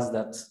 24 hours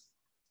that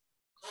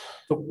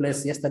took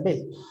place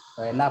yesterday,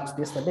 or elapsed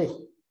yesterday.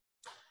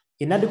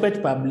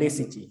 Inadequate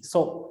publicity.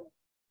 So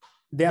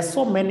there are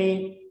so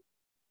many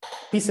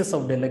pieces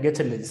of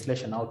delegated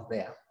legislation out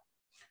there,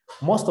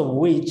 most of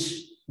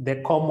which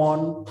the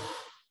common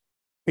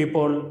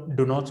people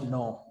do not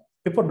know.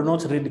 People do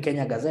not read the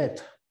Kenya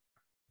Gazette.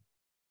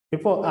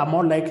 People are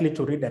more likely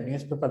to read a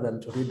newspaper than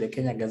to read the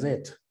Kenya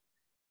Gazette.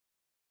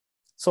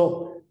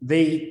 So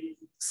they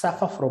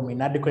suffer from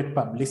inadequate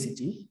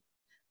publicity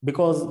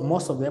because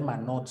most of them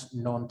are not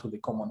known to the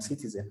common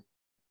citizen.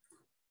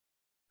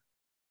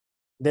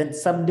 Then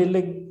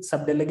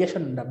subdelegation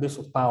and abuse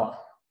of power.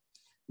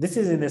 This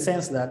is in the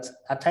sense that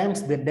at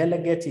times the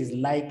delegate is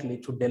likely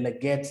to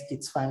delegate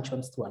its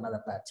functions to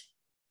another party.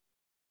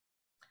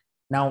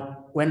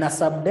 Now, when a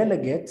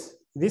subdelegate,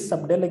 this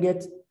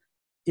subdelegate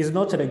is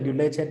not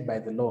regulated by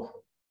the law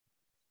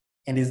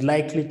and is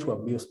likely to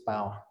abuse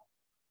power.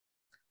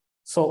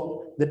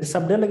 So the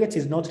subdelegate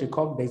is not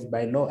recognized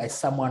by law as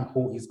someone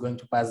who is going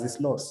to pass these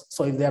laws.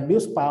 So if they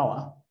abuse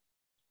power,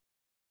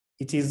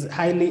 it is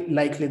highly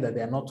likely that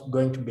they are not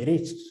going to be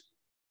reached.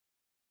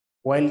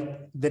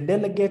 While the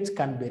delegate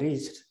can be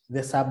reached,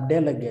 the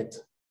subdelegate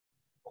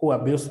who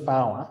abuse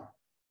power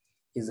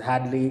is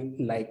hardly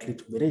likely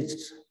to be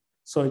reached.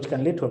 So it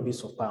can lead to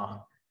abuse of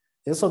power.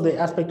 There's also the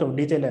aspect of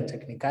detail and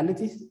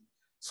technicality.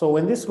 So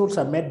when these rules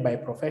are made by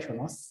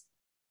professionals,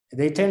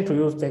 they tend to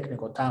use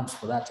technical terms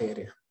for that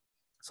area.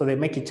 So they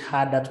make it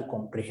harder to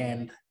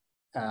comprehend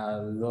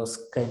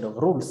those kind of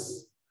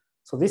rules.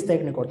 So these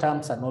technical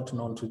terms are not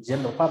known to the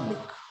general public.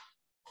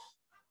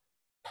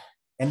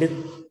 And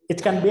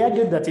it can be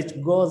argued that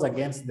it goes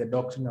against the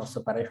doctrine of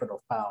separation of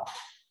power.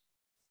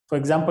 For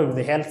example, if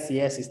the health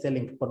CS is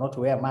telling people not to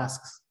wear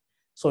masks,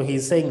 so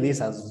he's saying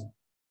this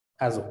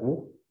as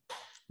who?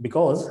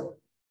 Because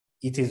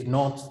it is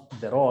not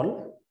the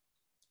role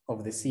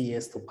of the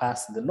CES to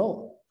pass the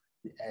law.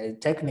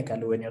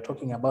 Technically, when you're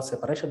talking about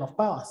separation of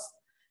powers,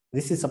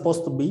 this is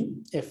supposed to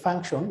be a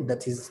function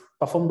that is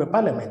performed by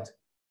Parliament.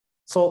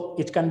 So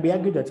it can be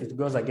argued that it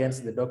goes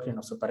against the doctrine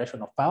of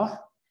separation of power,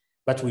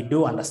 but we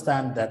do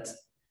understand that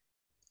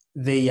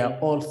they are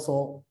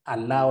also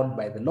allowed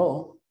by the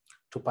law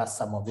to pass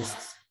some of these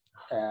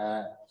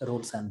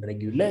rules and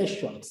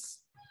regulations.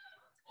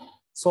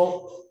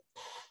 So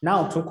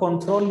now to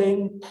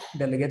controlling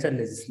delegated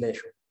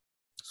legislation.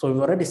 So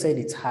we've already said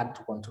it's hard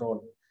to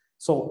control.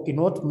 So in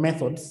what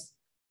methods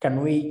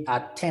can we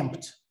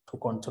attempt to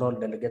control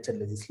delegated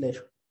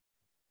legislation?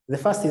 The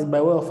first is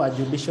by way of a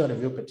judicial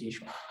review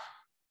petition.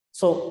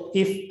 So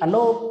if a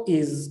law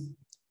is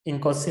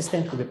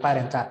inconsistent with the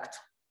Parent Act,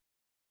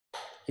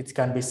 it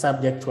can be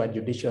subject to a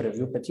judicial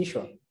review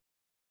petition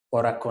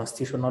or a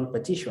constitutional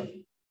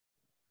petition.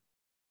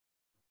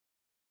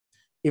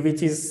 If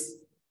it is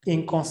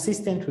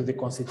inconsistent with the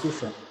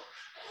Constitution,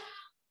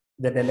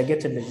 the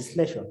delegated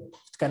legislation,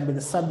 it can be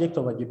the subject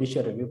of a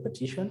judicial review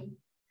petition.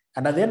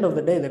 And at the end of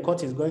the day, the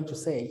court is going to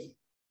say,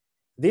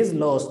 these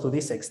laws to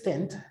this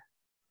extent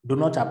do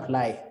not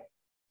apply.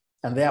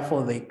 And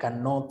therefore the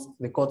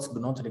courts do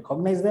not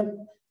recognize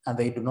them and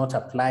they do not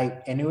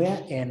apply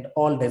anywhere. And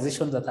all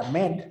decisions that are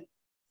made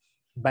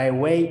by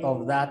way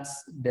of that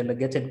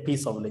delegated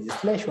piece of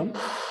legislation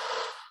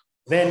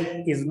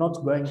then is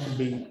not going to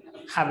be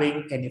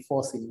having any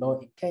force in law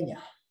in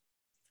Kenya.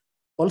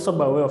 Also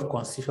by way of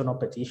constitutional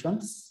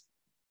petitions,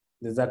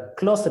 there's a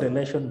close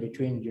relation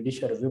between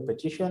judicial review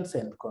petitions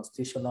and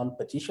constitutional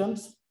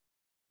petitions.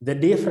 The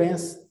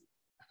difference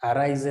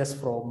arises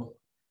from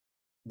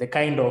the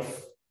kind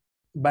of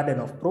burden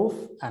of proof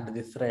and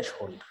the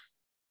threshold.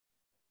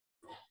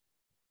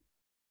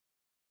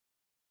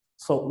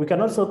 So we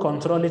can also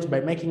control it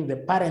by making the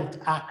Parent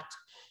Act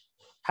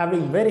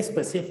having very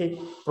specific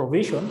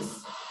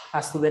provisions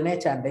as to the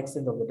nature and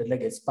extent of the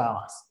delegate's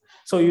powers.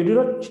 So you do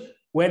not,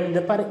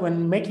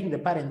 when making the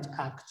Parent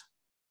Act,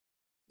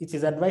 it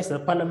is advised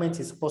that Parliament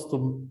is supposed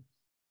to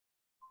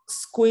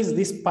squeeze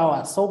this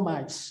power so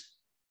much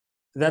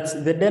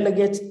that the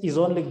delegate is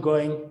only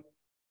going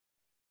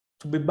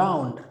to be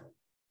bound.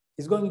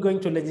 Is going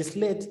to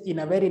legislate in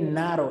a very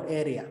narrow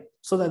area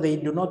so that they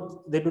do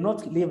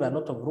not leave a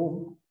lot of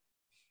room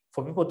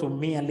for people to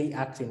merely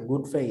act in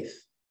good faith.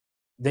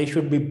 They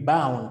should be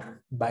bound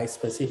by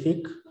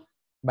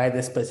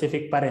the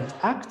specific Parent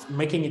Act,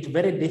 making it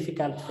very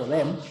difficult for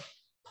them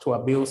to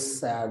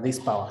abuse these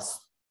powers.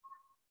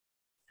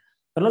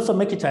 And also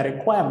make it a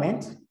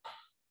requirement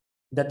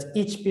that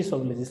each piece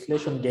of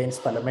legislation gains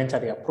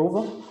parliamentary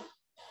approval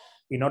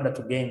in order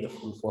to gain the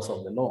full force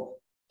of the law.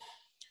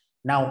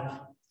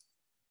 Now,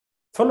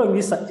 following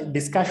this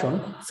discussion,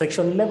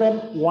 Section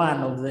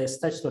 11(1) of the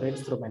Statutory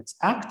Instruments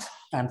Act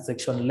and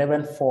Section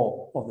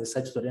 11(4) of the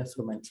Statutory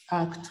Instruments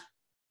Act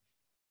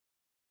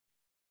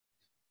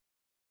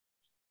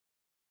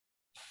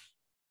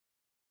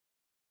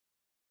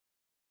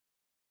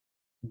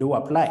do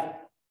apply.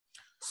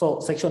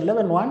 So Section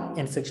 11(1)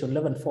 and Section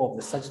 11(4) of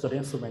the Statutory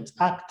Instruments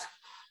Act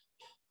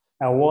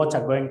are what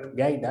are going to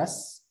guide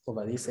us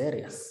over these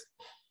areas.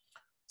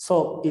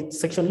 So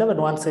section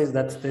 11.1 says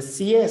that the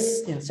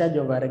CS in charge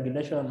of a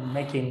regulation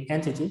making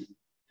entity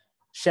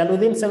shall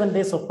within 7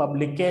 days of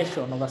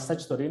publication of a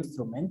statutory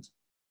instrument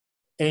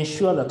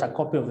ensure that a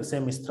copy of the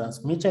same is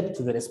transmitted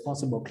to the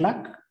responsible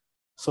clerk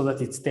so that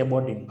it's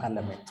tabled in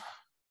Parliament.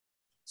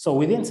 So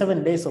within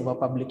 7 days of a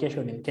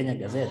publication in Kenya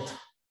Gazette,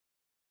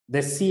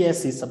 the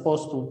CS is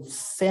supposed to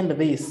send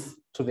this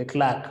to the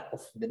clerk of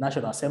the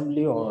National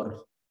Assembly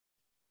or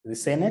the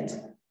Senate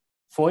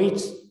for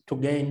it to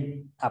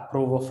gain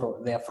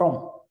approval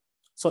therefrom.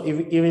 So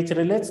if it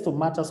relates to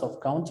matters of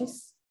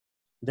counties,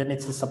 then it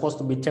is supposed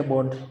to be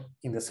tabled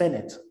in the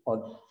Senate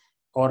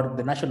or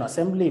the National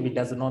Assembly if it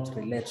does not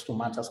relate to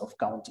matters of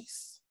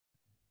counties.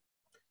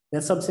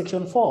 Then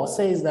subsection 4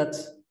 says that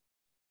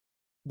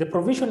the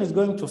provision is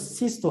going to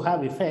cease to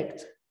have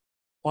effect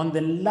on the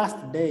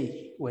last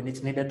day when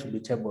it needed to be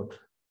tabled.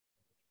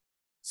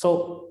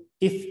 So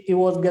if it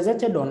was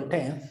gazetted on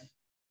 10th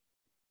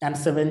and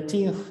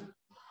 17th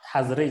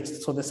has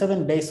reached, so the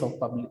 7 days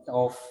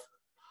of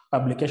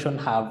publication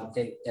have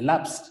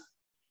elapsed,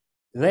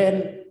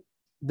 then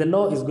the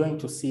law is going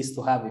to cease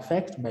to have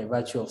effect by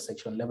virtue of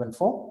section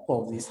 11.4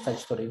 of the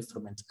Statutory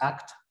Instruments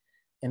Act.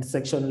 And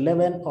section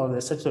 11 of the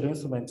Statutory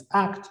Instruments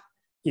Act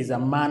is a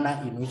manner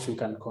in which we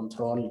can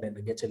control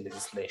delegated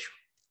legislation.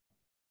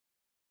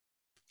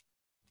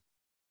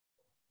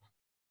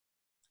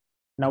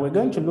 Now we're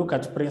going to look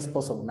at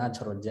principles of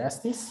natural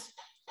justice.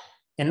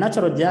 And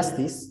natural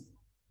justice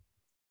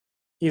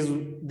is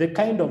the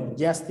kind of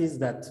justice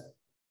that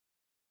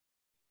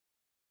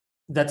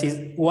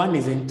one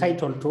is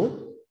entitled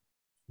to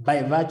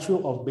by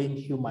virtue of being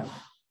human.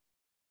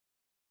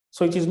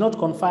 So it is not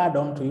conferred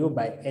onto you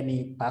by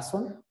any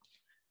person,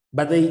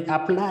 but they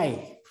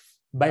apply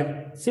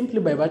simply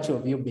by virtue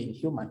of you being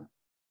human.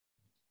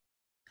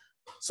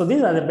 So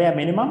these are the bare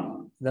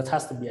minimum that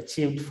has to be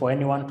achieved for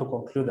anyone to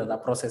conclude that the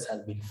process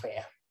has been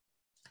fair.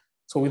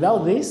 So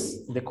without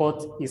this, the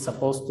court is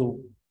supposed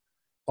to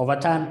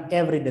overturn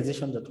every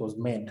decision that was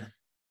made.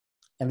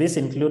 And this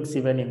includes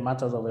even in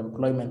matters of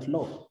employment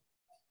law.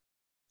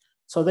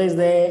 So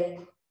the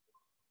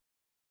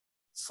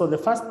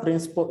first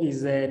principle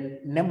is a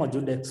nemo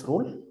judex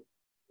rule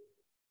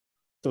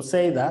to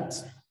say that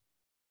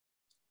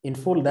in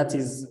full, that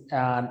is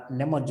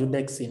nemo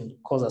judex in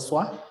causa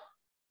sua.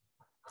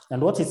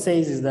 And what it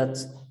says is that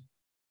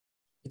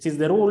it is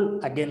the rule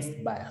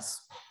against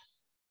bias.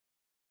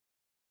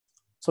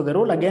 So the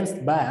rule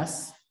against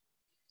bias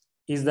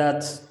is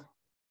that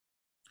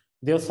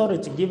the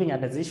authority giving a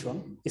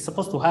decision is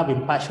supposed to have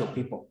impartial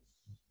people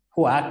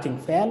who are acting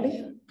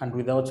fairly and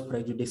without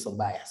prejudice or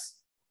bias.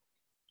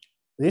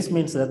 This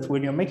means that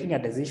when you're making a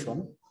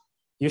decision,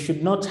 you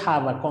should not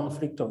have a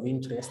conflict of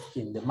interest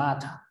in the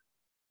matter.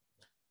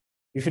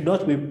 You should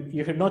not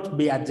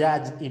be a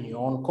judge in your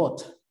own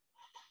court.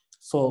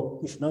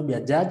 So you should not be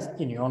a judge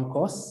in your own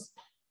cause.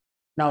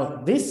 Now,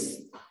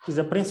 this is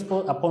a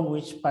principle upon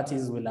which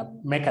parties will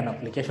make an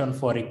application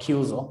for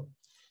recusal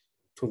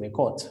to the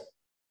court.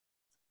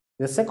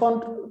 The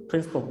second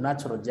principle of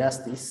natural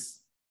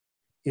justice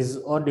is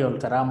ode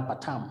alteram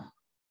patam.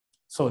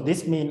 So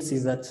this means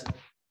is that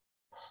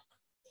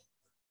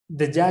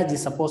the judge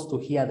is supposed to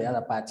hear the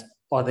other party,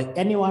 or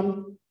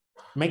anyone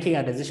making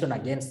a decision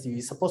against you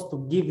is supposed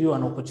to give you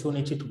an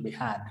opportunity to be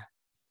heard.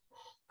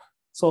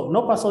 So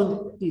no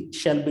person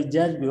shall be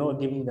judged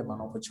without giving them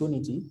an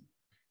opportunity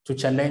to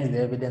challenge the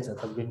evidence that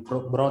has been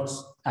brought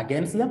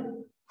against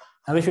them.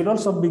 And they should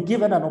also be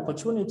given an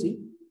opportunity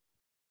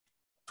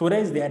to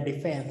raise their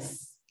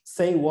defense,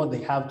 say what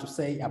they have to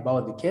say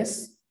about the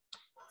case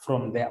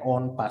from their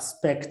own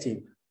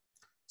perspective.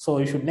 So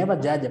you should never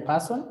judge a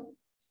person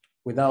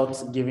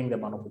without giving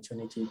them an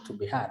opportunity to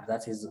be heard.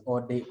 That is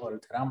ode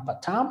alteram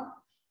patam,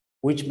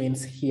 which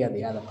means hear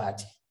the other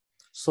party.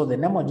 So the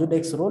nemo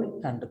judex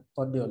rule and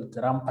ode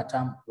alteram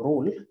patam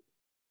rule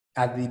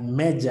are the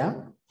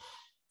major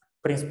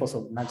principles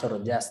of natural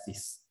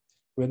justice.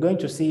 We're going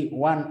to see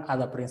one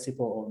other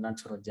principle of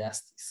natural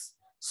justice.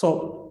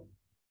 So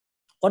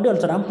ode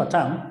alteram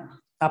patam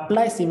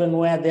applies even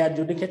where the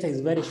adjudicator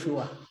is very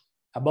sure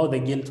about the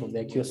guilt of the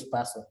accused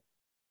person.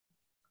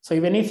 So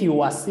even if you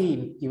were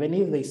seen, even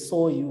if they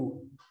saw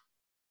you,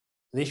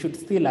 they should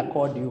still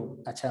accord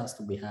you a chance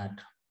to be heard.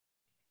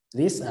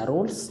 These are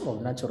rules of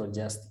natural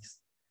justice.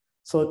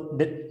 So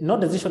no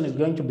decision is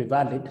going to be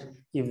valid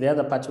if the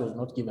other party was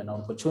not given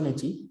an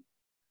opportunity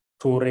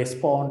to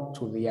respond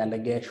to the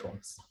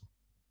allegations.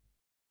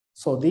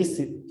 So this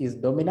is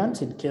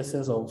dominant in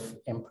cases of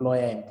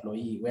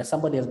employer-employee, where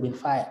somebody has been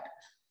fired.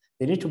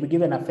 They need to be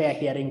given a fair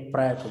hearing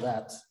prior to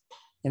that.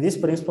 And these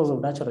principles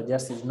of natural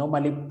justice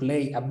normally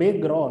play a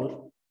big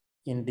role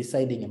in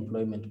deciding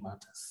employment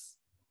matters.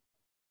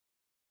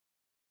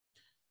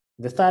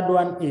 The third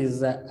one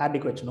is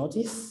adequate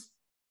notice.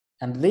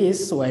 And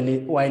this,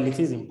 while it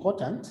is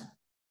important,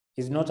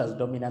 is not as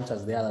dominant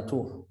as the other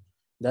two.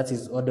 That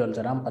is ode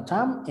alteram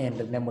patam and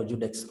the nemo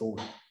judex rule.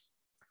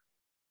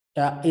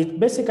 It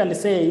basically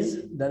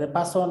says that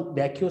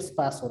the accused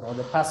person, or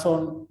the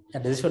person a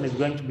decision is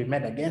going to be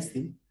made against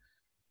him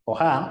or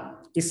her,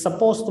 is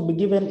supposed to be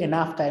given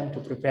enough time to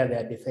prepare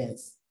their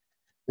defense.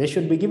 They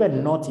should be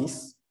given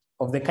notice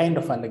of the kind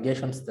of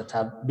allegations that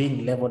are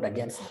being leveled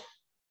against them.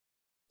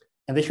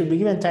 And they should be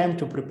given time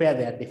to prepare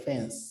their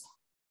defense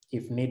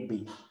if need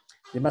be.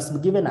 They must be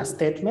given a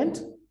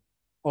statement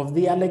of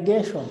the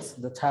allegations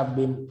that have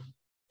been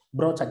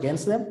brought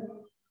against them,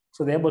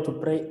 so they're able to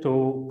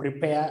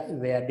prepare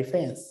their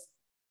defense.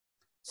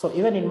 So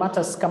even in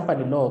matters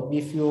company law,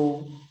 if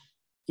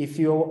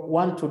you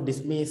want to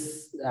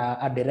dismiss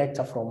a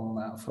director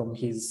from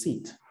his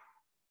seat,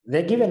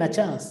 they're given a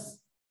chance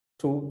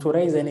to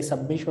raise any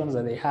submissions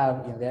that they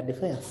have in their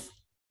defense.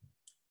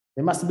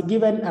 They must be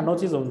given a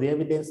notice of the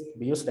evidence to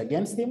be used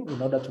against him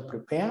in order to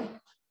prepare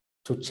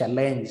to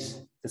challenge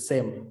the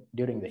same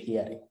during the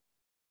hearing.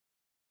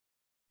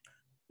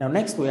 Now,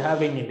 next we're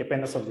having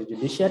independence of the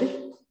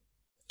judiciary.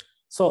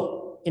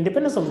 So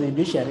independence of the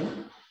judiciary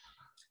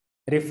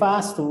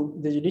refers to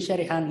the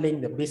judiciary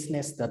handling the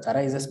business that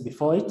arises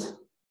before it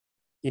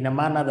in a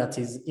manner that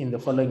is in the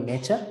following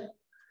nature.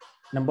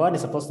 Number one,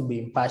 is supposed to be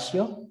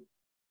impartial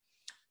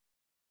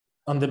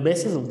on the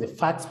basis of the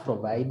facts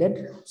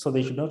provided. So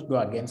they should not go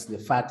against the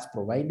facts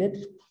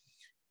provided,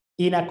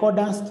 in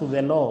accordance to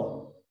the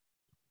law,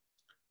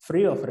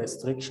 free of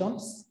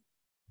restrictions,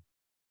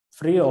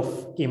 free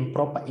of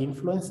improper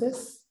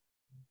influences,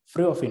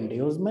 free of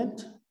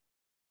inducement,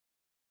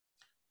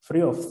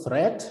 free of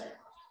threat,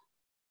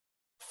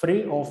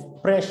 free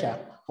of pressure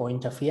or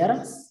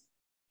interference.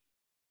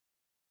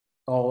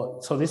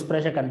 So this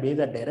pressure can be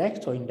either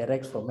direct or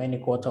indirect from any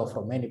quarter or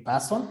from any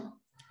person.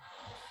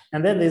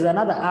 And then there's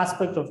another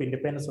aspect of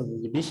independence of the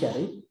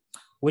judiciary,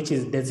 which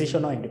is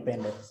decisional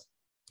independence,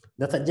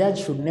 that a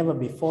judge should never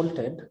be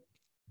faulted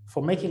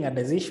for making a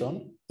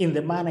decision in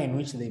the manner in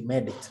which they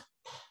made it.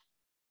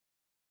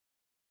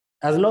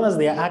 As long as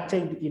they are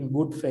acting in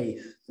good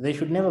faith, they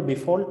should never be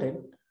faulted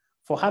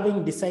for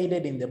having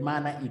decided in the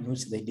manner in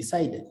which they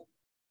decided.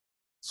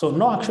 So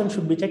no action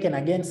should be taken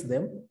against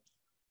them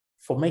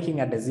for making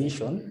a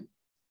decision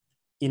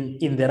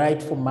in the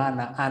rightful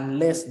manner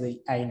unless they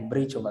are in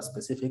breach of a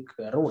specific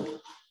rule.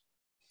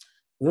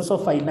 There's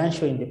also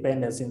financial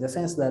independence in the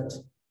sense that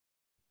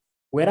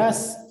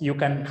whereas you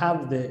can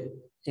have the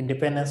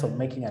independence of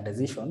making a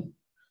decision,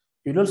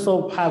 you'd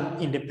also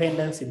have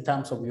independence in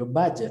terms of your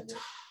budget,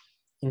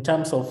 in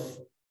terms of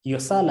your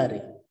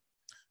salary,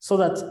 so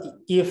that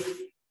if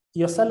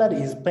your salary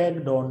is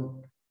pegged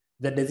on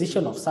the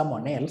decision of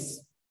someone else,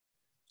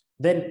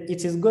 then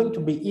it is going to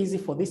be easy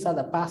for this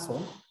other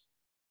person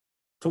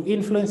to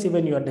influence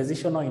even your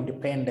decisional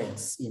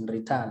independence in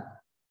return,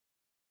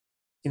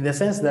 in the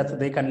sense that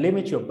they can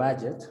limit your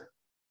budget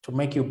to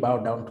make you bow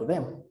down to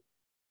them.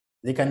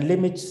 They can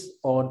limit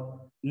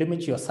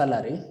your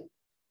salary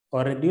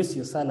or reduce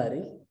your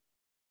salary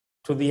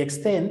to the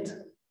extent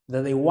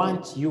that they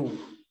want you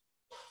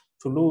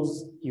to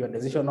lose your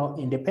decisional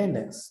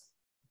independence.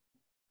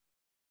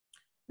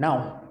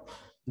 Now,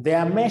 there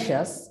are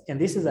measures, and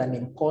this is an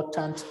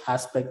important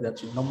aspect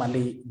that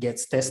normally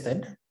gets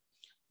tested.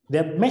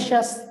 There are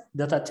measures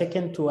that are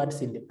taken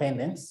towards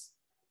independence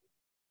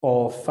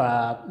of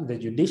the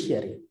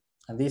judiciary,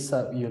 and this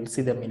you'll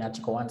see them in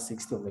Article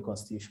 160 of the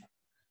Constitution,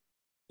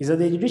 is that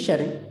the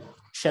judiciary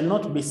shall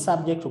not be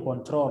subject to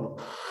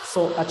control.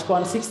 So Article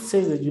 160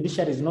 says the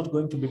judiciary is not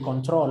going to be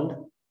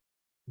controlled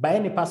by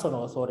any person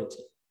or authority.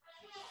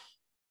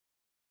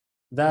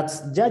 That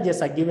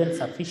judges are given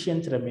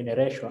sufficient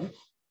remuneration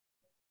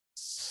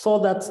so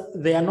that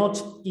they are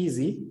not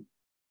easy,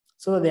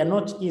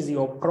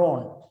 or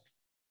prone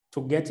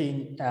to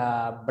getting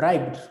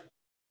bribed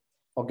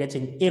or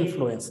getting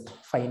influenced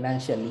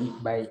financially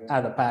by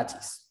other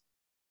parties.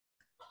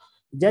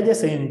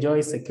 Judges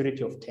enjoy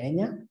security of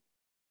tenure.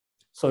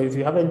 So if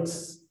you haven't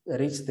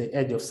reached the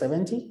age of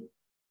 70,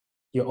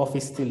 your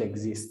office still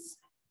exists.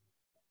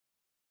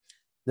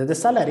 The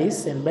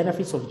salaries and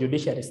benefits of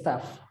judiciary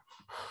staff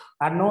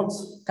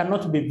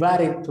cannot be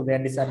varied to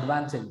their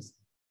disadvantage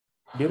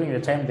during the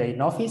time they're in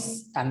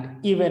office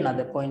and even at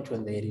the point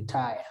when they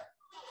retire.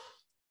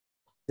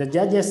 The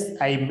judges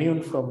are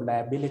immune from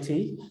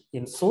liability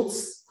in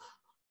suits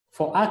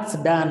for acts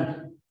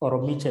done or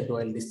omitted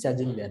while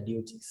discharging their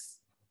duties.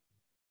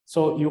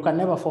 So you can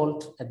never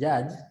fault a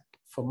judge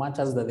for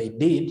matters that they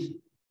did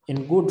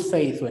in good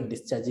faith when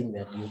discharging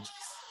their duties.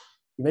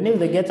 Even if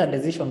they get a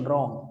decision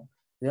wrong,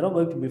 they're not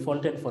going to be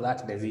faulted for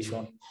that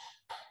decision.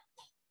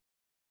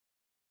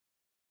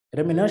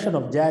 Remuneration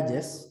of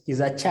judges is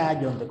a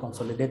charge on the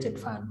consolidated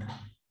fund.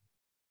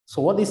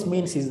 So what this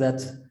means is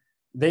that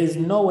there is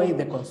no way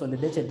the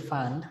consolidated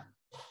fund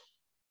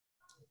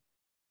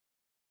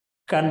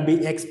can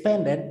be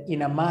expended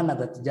in a manner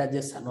that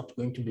judges are not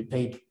going to be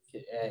paid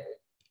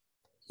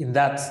in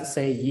that,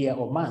 say, year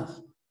or month,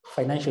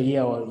 financial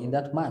year or in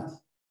that month.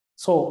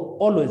 So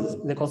always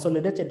the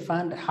consolidated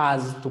fund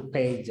has to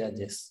pay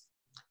judges.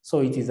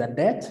 So it is a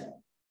debt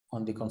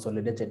on the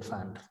consolidated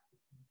fund.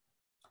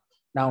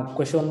 Now,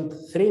 question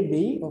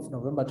 3B of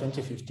November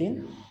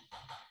 2015.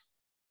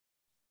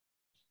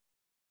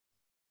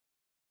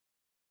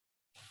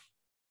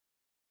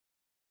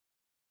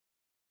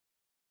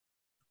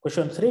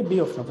 Question 3B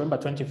of November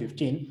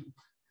 2015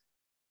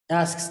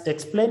 asks,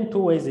 explain 2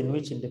 ways in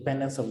which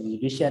independence of the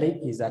judiciary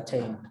is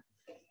attained.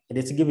 And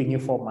it's giving you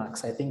 4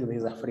 marks. I think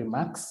these are 3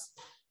 marks.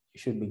 You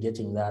should be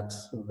getting that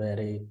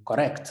very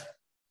correct.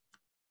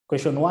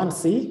 Question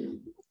 1C,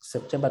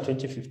 September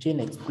 2015,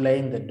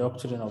 explain the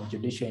doctrine of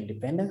judicial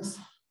independence.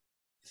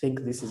 I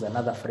think this is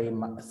another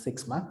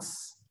 6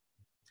 marks.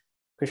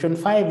 Question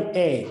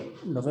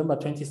 5A, November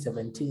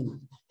 2017,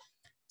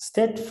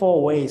 state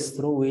 4 ways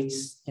through which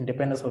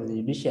independence of the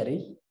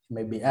judiciary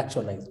may be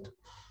actualized.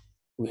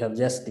 We have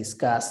just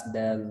discussed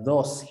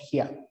those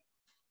here.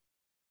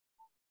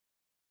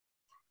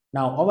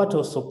 Now over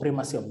to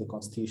supremacy of the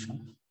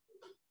Constitution.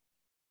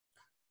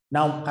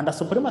 Now under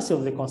supremacy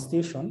of the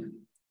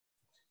Constitution,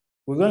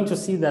 we're going to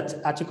see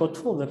that Article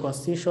 2 of the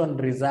Constitution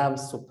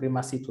reserves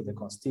supremacy to the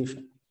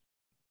Constitution.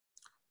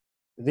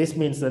 This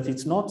means that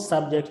it's not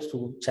subject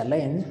to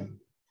challenge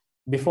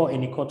before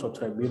any court or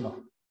tribunal.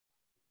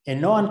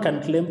 And no one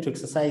can claim to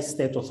exercise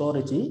state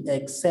authority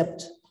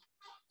except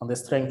on the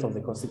strength of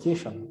the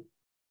Constitution.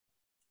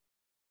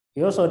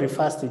 It also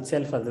refers to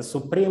itself as the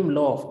supreme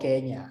law of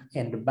Kenya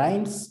and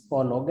binds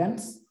all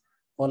organs,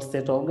 all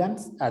state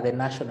organs at the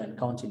national and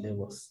county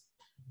levels.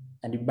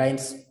 And it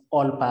binds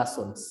all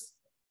persons.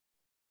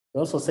 It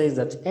also says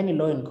that any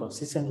law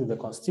inconsistent with the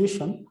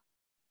Constitution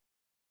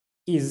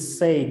is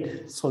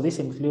said, so this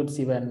includes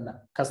even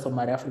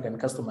customary, African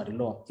customary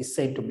law, is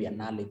said to be a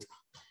nullity.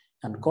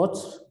 And court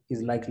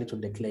is likely to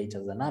declare it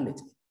as a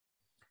nullity.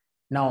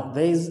 Now,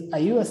 there is a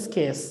US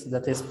case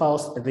that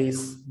espoused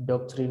this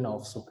doctrine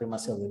of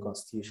supremacy of the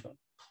Constitution.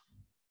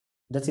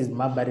 That is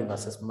Marbury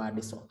versus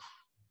Madison.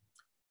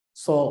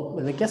 So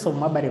the case of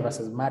Marbury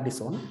versus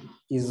Madison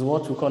is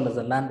what we call as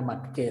a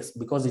landmark case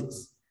because it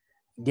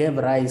gave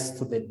rise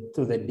to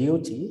the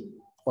duty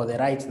or the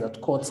right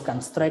that courts can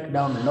strike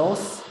down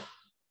laws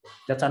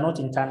that are not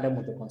in tandem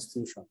with the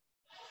Constitution,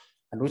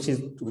 and which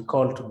is we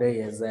call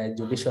today as a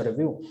judicial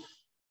review.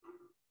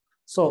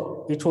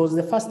 So it was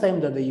the first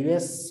time that the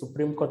US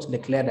Supreme Court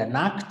declared an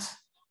act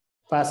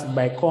passed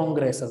by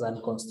Congress as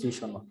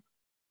unconstitutional.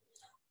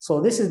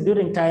 So this is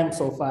during times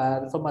of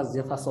Thomas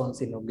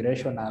Jefferson's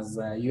inauguration as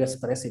US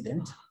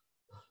president.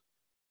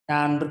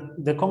 And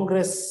the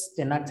Congress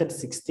enacted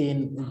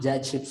 16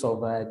 judgeships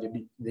of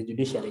the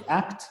Judiciary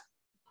Act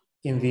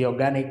in the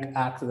Organic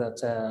Act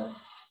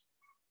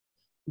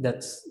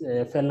that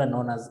fellow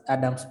known as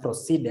Adams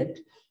proceeded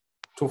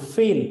to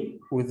fill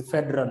with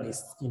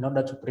Federalists in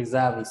order to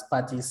preserve his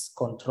party's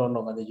control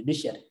over the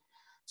judiciary.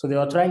 So they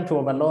were trying to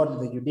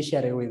overload the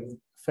judiciary with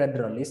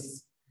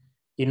Federalists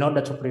in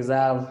order to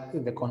preserve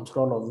the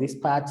control of this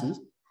party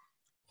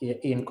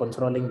in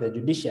controlling the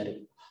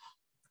judiciary.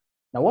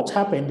 Now what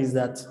happened is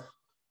that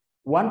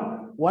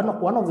one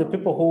of the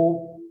people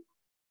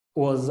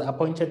who was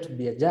appointed to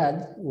be a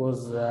judge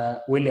was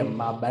William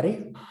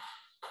Marbury.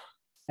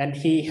 And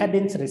he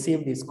hadn't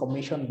received his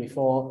commission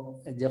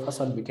before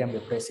Jefferson became the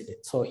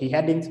president. So he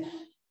hadn't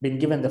been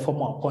given the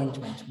formal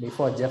appointment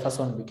before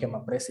Jefferson became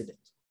a president.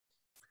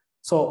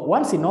 So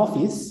once in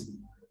office,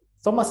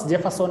 Thomas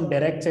Jefferson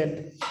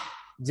directed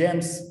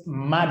James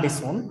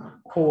Madison,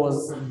 who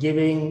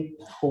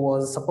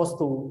was supposed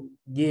to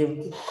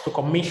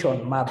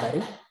commission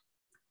Marbury.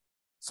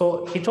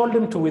 So he told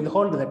him to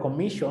withhold the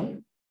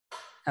commission,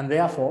 and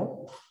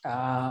therefore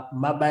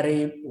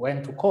Marbury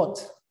went to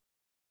court.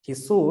 He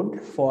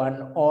sued for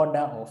an order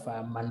of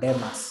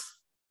mandamus,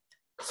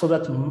 so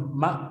that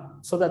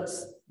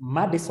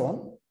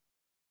Madison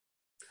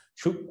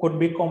could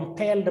be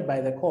compelled by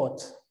the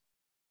court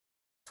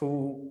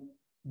to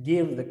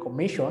give the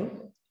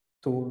commission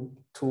to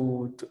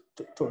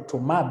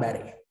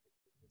Marbury.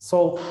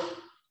 So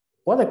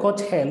what the court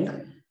held,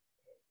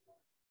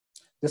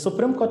 the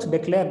Supreme Court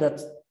declared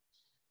that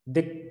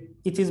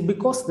it is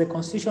because the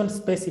Constitution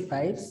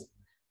specifies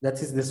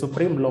that is the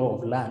supreme law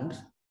of land,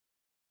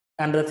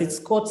 and that it's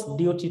court's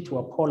duty to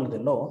uphold the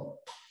law.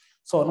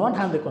 So on one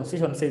hand, the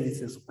Constitution says it's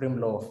the supreme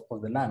law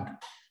of the land.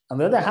 On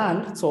the other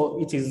hand,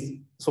 so it is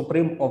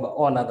supreme over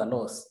all other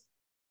laws.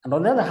 And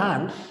on the other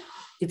hand,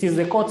 it is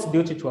the court's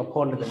duty to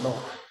uphold the law.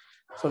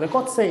 So the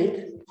court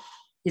said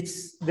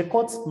the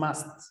courts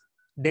must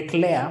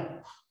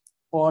declare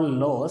all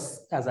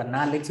laws as a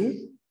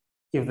nullity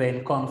if they're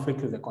in conflict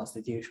with the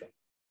Constitution.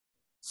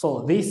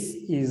 So this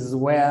is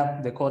where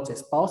the court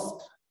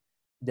espoused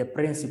the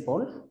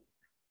principle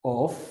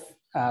of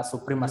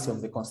supremacy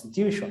of the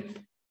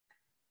Constitution,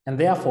 and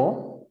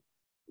therefore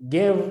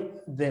gave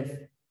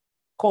the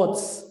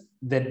courts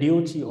the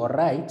duty or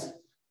right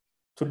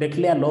to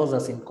declare laws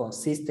as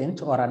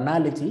inconsistent or a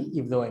nullity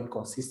if they were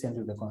inconsistent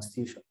with the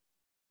Constitution.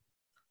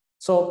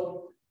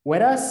 So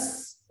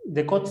whereas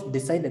the court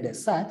decided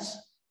as such,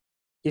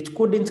 it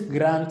couldn't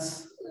grant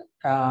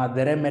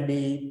the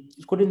remedy.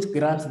 It couldn't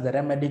grant the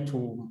remedy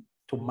to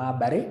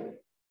Marbury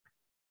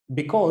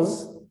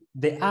because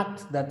the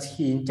act that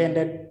he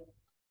intended,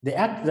 the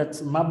act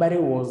that Marbury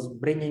was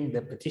bringing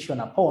the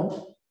petition upon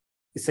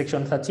is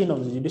Section 13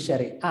 of the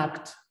Judiciary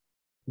Act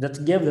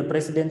that gave the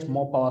president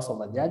more powers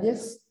over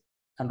judges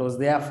and was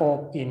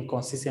therefore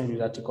inconsistent with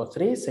Article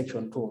 3,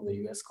 Section 2 of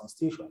the US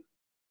Constitution.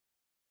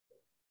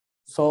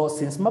 So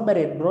since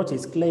Marbury had brought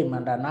his claim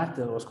under an act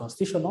that was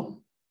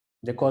constitutional,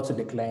 the court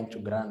declined to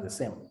grant the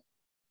same.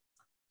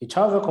 It,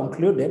 however,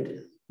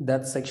 concluded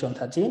that Section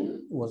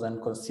 13 was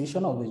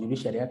unconstitutional, the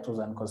Judiciary Act was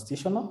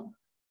unconstitutional,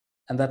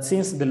 and that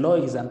since the law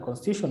is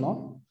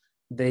unconstitutional,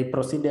 they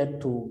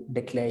proceeded to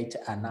declare it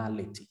a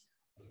nullity.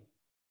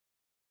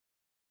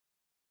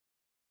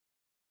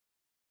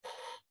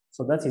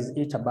 So that is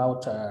it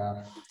about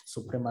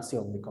supremacy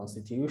of the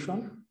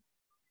Constitution.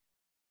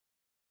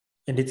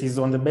 And it is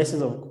on the basis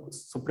of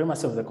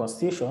supremacy of the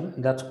Constitution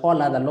that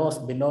all other laws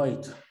below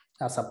it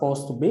are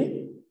supposed to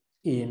be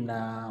in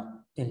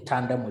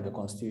tandem with the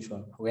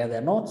Constitution. Where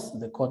they're not,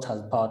 the court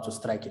has power to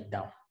strike it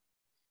down.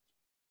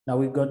 Now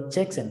we've got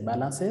checks and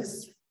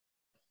balances.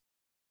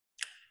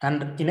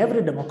 And in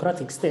every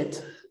democratic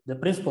state, the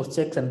principle of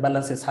checks and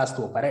balances has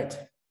to operate.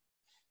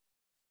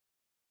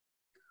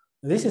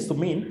 This is to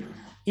mean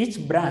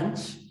each branch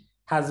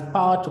has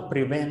power to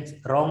prevent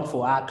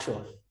wrongful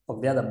action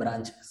of the other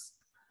branches.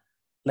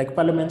 Like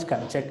Parliament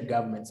can check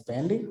government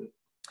spending.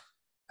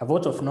 A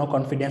vote of no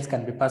confidence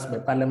can be passed by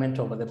Parliament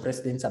over the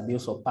president's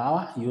abuse of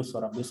power, use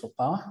or abuse of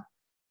power.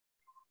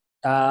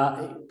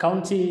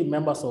 County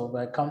members of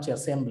the county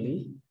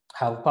assembly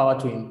have power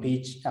to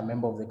impeach a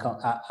member of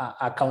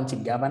a county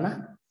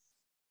governor.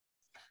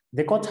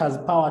 The court has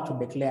power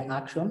to declare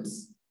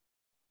actions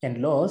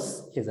and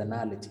laws as a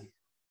nullity.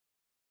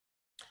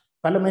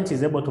 Parliament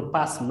is able to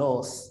pass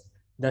laws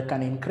that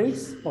can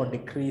increase or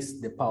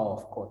decrease the power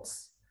of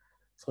courts.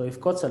 So if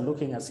courts are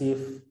looking as if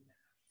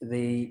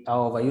they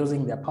are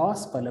overusing their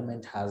powers,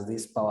 Parliament has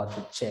this power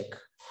to check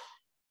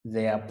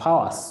their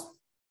powers.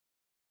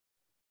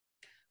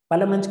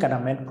 Parliament can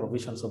amend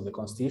provisions of the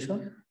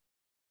Constitution,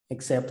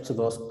 except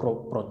those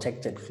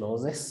protected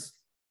clauses.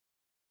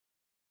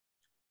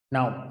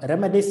 Now,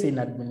 remedies in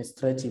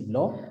administrative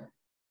law.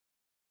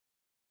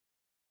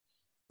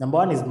 Number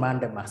one is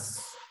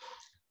mandamus.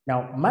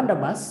 Now,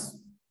 mandamus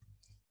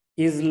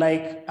is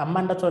like a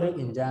mandatory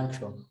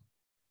injunction.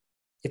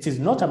 It is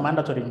not a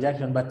mandatory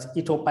injunction, but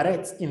it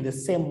operates in the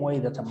same way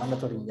that a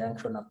mandatory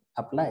injunction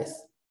applies.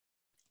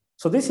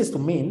 So this is to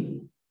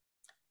mean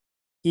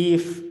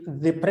if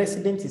the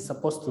president is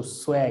supposed to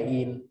swear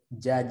in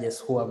judges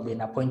who have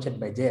been appointed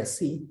by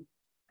JSC,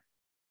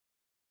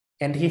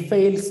 and he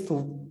fails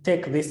to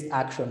take this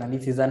action, and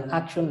it is an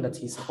action that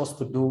he's supposed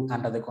to do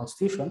under the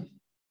Constitution,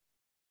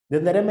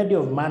 then the remedy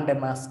of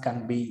mandamus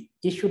can be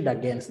issued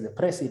against the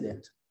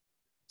president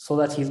so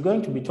that he's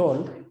going to be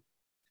told,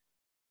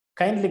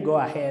 kindly go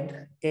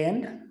ahead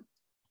and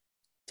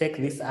take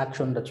this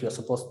action that you're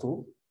supposed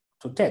to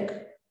take.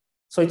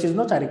 So it is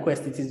not a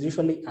request, it is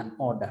usually an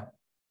order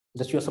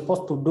that you're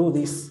supposed to do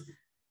this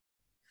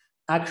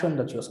action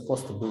that you're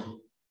supposed to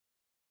do.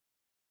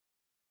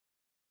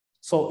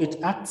 So it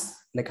acts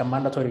like a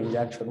mandatory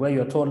injunction where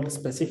you're told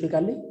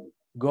specifically,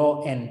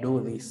 go and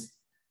do this.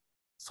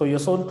 So you're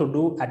told to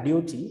do a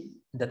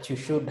duty that you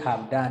should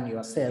have done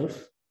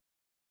yourself,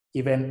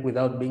 even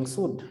without being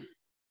sued.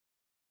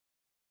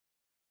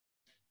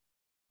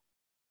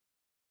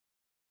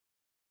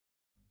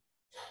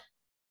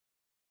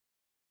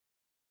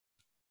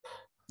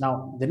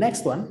 Now, the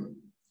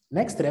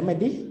next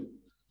remedy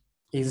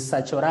is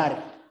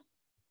certiorari.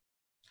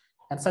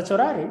 And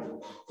certiorari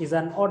is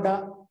an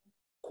order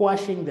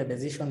quashing the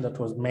decision that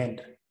was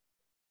made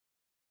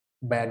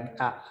by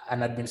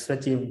an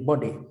administrative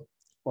body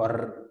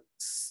or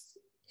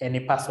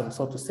any person,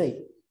 so to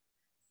say.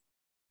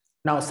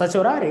 Now,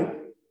 certiorari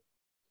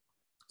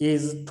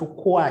is to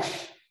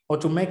quash or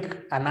to make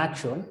an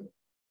action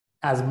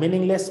as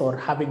meaningless or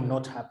having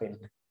not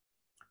happened.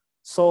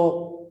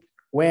 So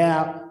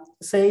where,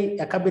 say,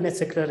 a cabinet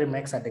secretary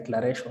makes a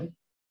declaration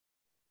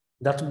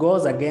that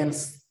goes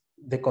against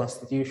the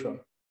Constitution,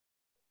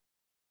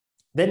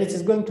 then it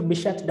is going to be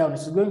shut down,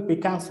 it is going to be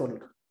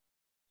canceled.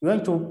 You're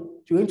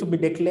going to be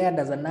declared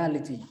as a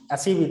nullity,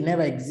 as if it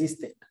never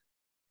existed.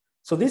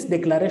 So this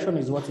declaration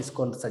is what is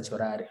called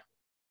certiorari.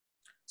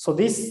 So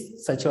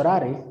this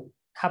certiorari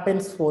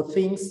happens for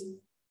things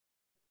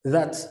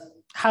that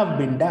have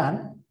been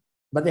done,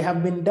 but they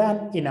have been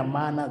done in a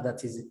manner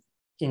that is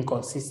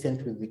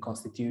inconsistent with the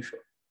Constitution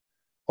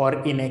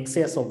or in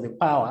excess of the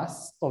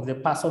powers of the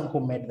person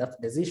who made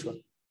that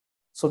decision.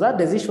 So that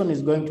decision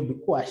is going to be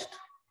quashed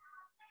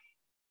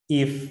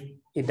if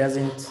it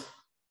doesn't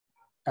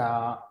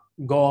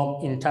go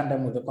in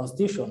tandem with the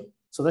Constitution.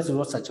 So that is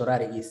what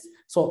certiorari is.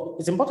 So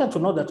it's important to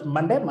know that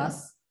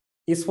mandamus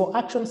is for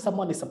action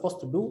someone is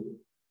supposed to do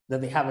that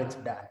they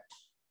haven't done.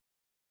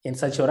 And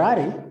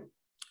certiorari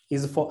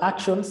is for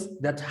actions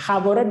that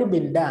have already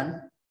been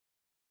done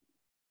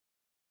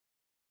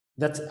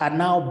that are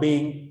now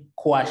being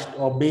quashed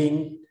or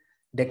being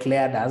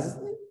declared as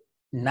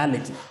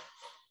nullity.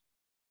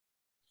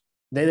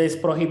 There is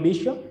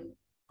prohibition.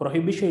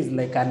 Prohibition is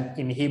like an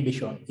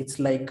inhibition. It's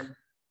like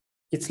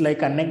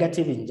a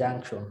negative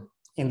injunction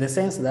in the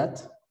sense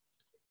that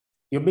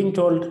you're being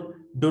told,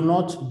 do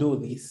not do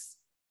this.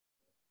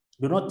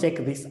 Do not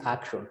take this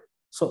action.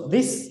 So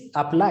this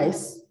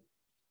applies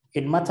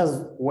in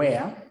matters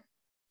where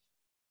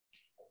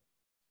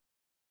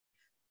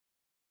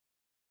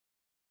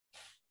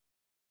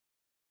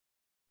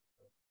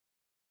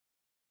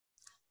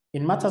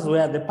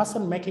the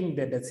person making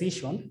the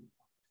decision,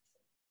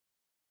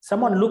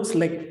 someone looks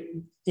like,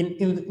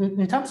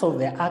 in terms of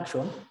their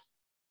action,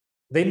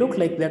 they look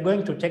like they're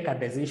going to take a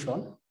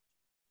decision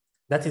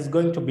that is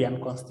going to be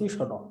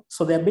unconstitutional.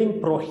 So they're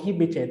being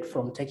prohibited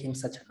from taking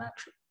such an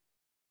action.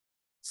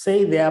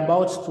 Say they're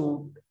about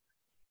to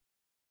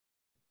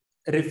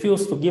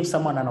refuse to give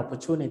someone an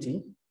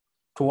opportunity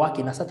to work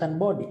in a certain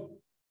body,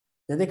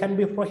 then they can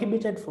be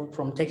prohibited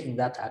from taking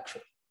that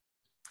action.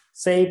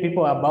 Say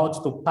people are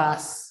about to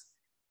pass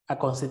a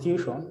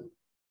constitution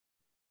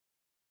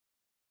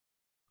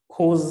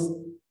whose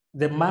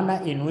the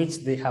manner in which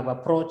they have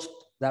approached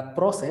that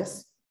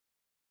process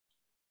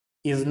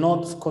is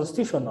not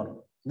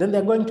constitutional, then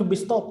they're going to be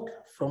stopped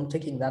from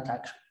taking that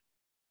action.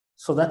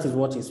 So that is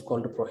what is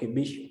called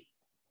prohibition.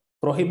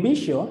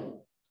 Prohibition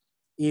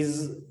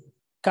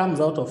comes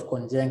out of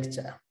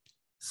conjecture,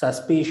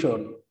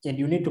 suspicion, and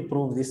you need to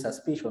prove this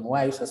suspicion.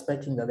 Why are you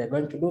suspecting that they're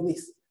going to do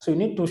this? So you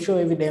need to show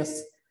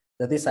evidence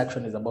that this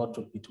action is about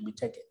to be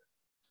taken.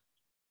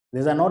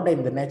 There's an order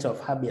in the nature of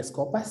habeas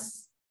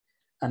corpus,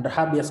 and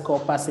habeas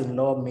corpus in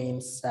law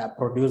means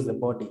produce the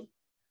body.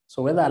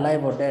 So whether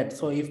alive or dead.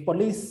 So if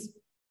police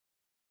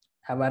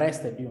have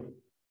arrested you,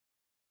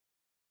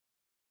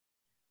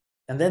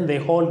 and then they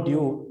hold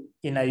you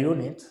in a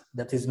unit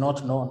that is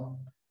not known,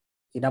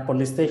 in a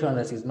police station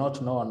that is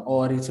not known,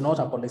 or it's not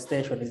a police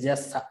station, it's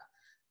just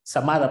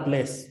some other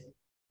place.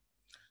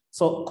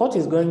 So court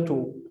is going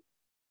to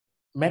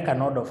make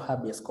an order of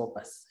habeas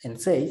corpus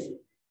and say,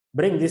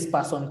 bring this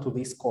person to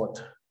this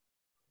court.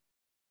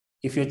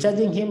 If you're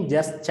charging him,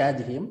 just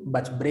charge him,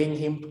 but bring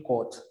him to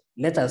court.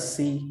 Let us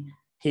see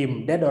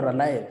him, dead or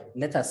alive.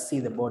 Let us see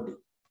the body.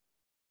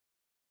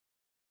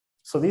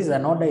 So this is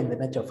an order in the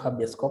nature of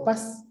habeas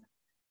corpus.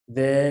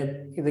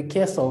 The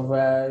case of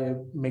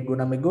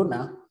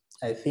Miguna,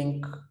 I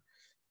think,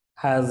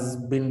 has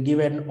been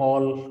given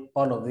all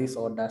of these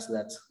orders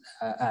that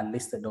are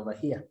listed over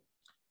here,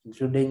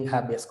 including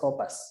habeas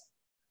corpus.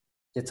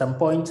 At some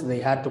point, they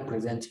had to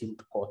present him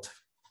to court.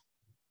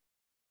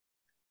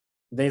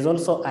 There is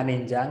also an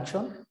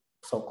injunction.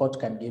 So court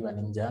can give an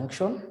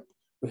injunction.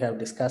 We have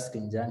discussed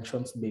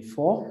injunctions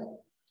before,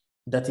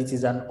 that it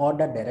is an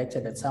order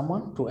directed at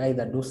someone to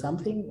either do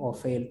something or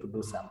fail to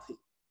do something.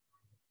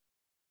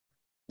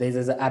 There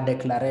is a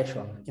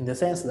declaration in the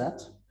sense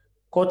that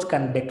court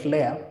can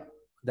declare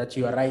that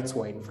your rights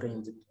were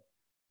infringed.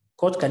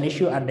 Court can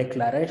issue a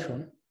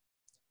declaration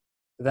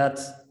that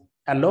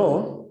a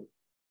law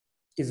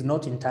is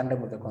not in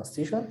tandem with the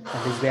Constitution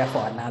and is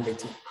therefore a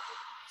nullity.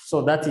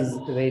 So that is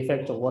the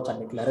effect of what a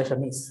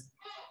declaration is.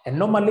 And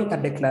normally a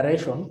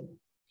declaration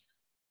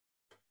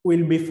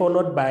will be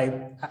followed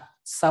by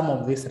some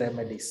of these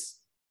remedies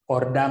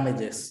or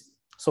damages.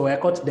 So where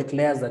court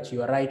declares that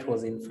your right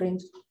was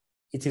infringed,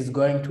 it is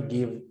going to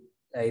give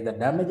either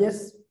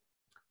damages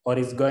or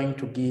is going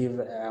to give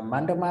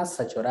mandamus,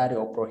 certiorari,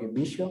 or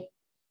prohibition,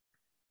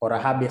 or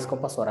a habeas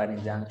corpus or an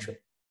injunction.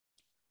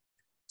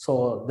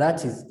 So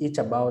that is it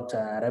about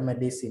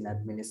remedies in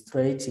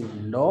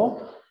administrative law.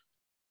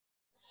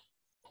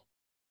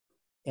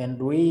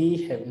 And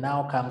we have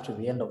now come to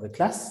the end of the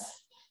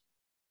class.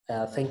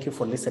 Thank you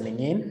for listening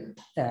in,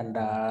 and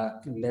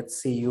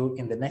let's see you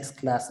in the next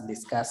class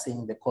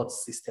discussing the court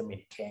system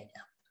in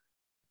Kenya.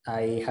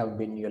 I have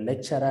been your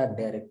lecturer,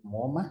 Derek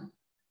Moma,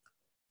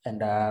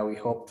 and we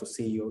hope to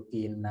see you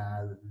in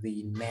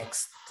the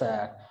next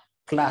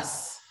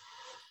class.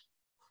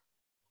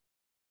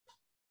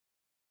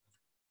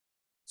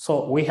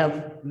 So we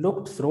have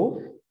looked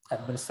through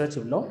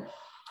administrative law,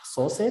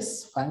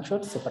 sources,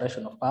 functions,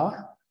 separation of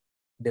power,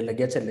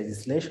 delegated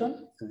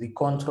legislation, the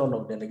control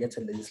of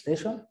delegated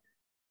legislation,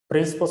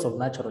 principles of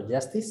natural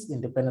justice,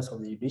 independence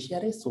of the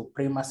judiciary,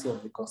 supremacy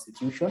of the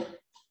Constitution,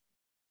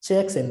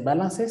 checks and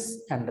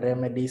balances, and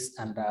remedies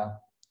under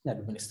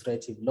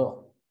administrative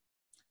law.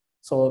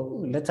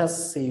 So let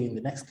us see you in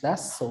the next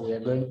class. So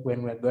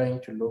when we're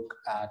going to look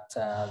at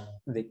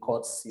the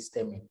court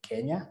system in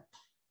Kenya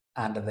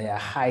and their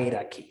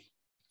hierarchy.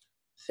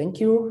 Thank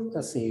you.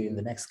 I'll see you in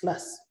the next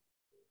class.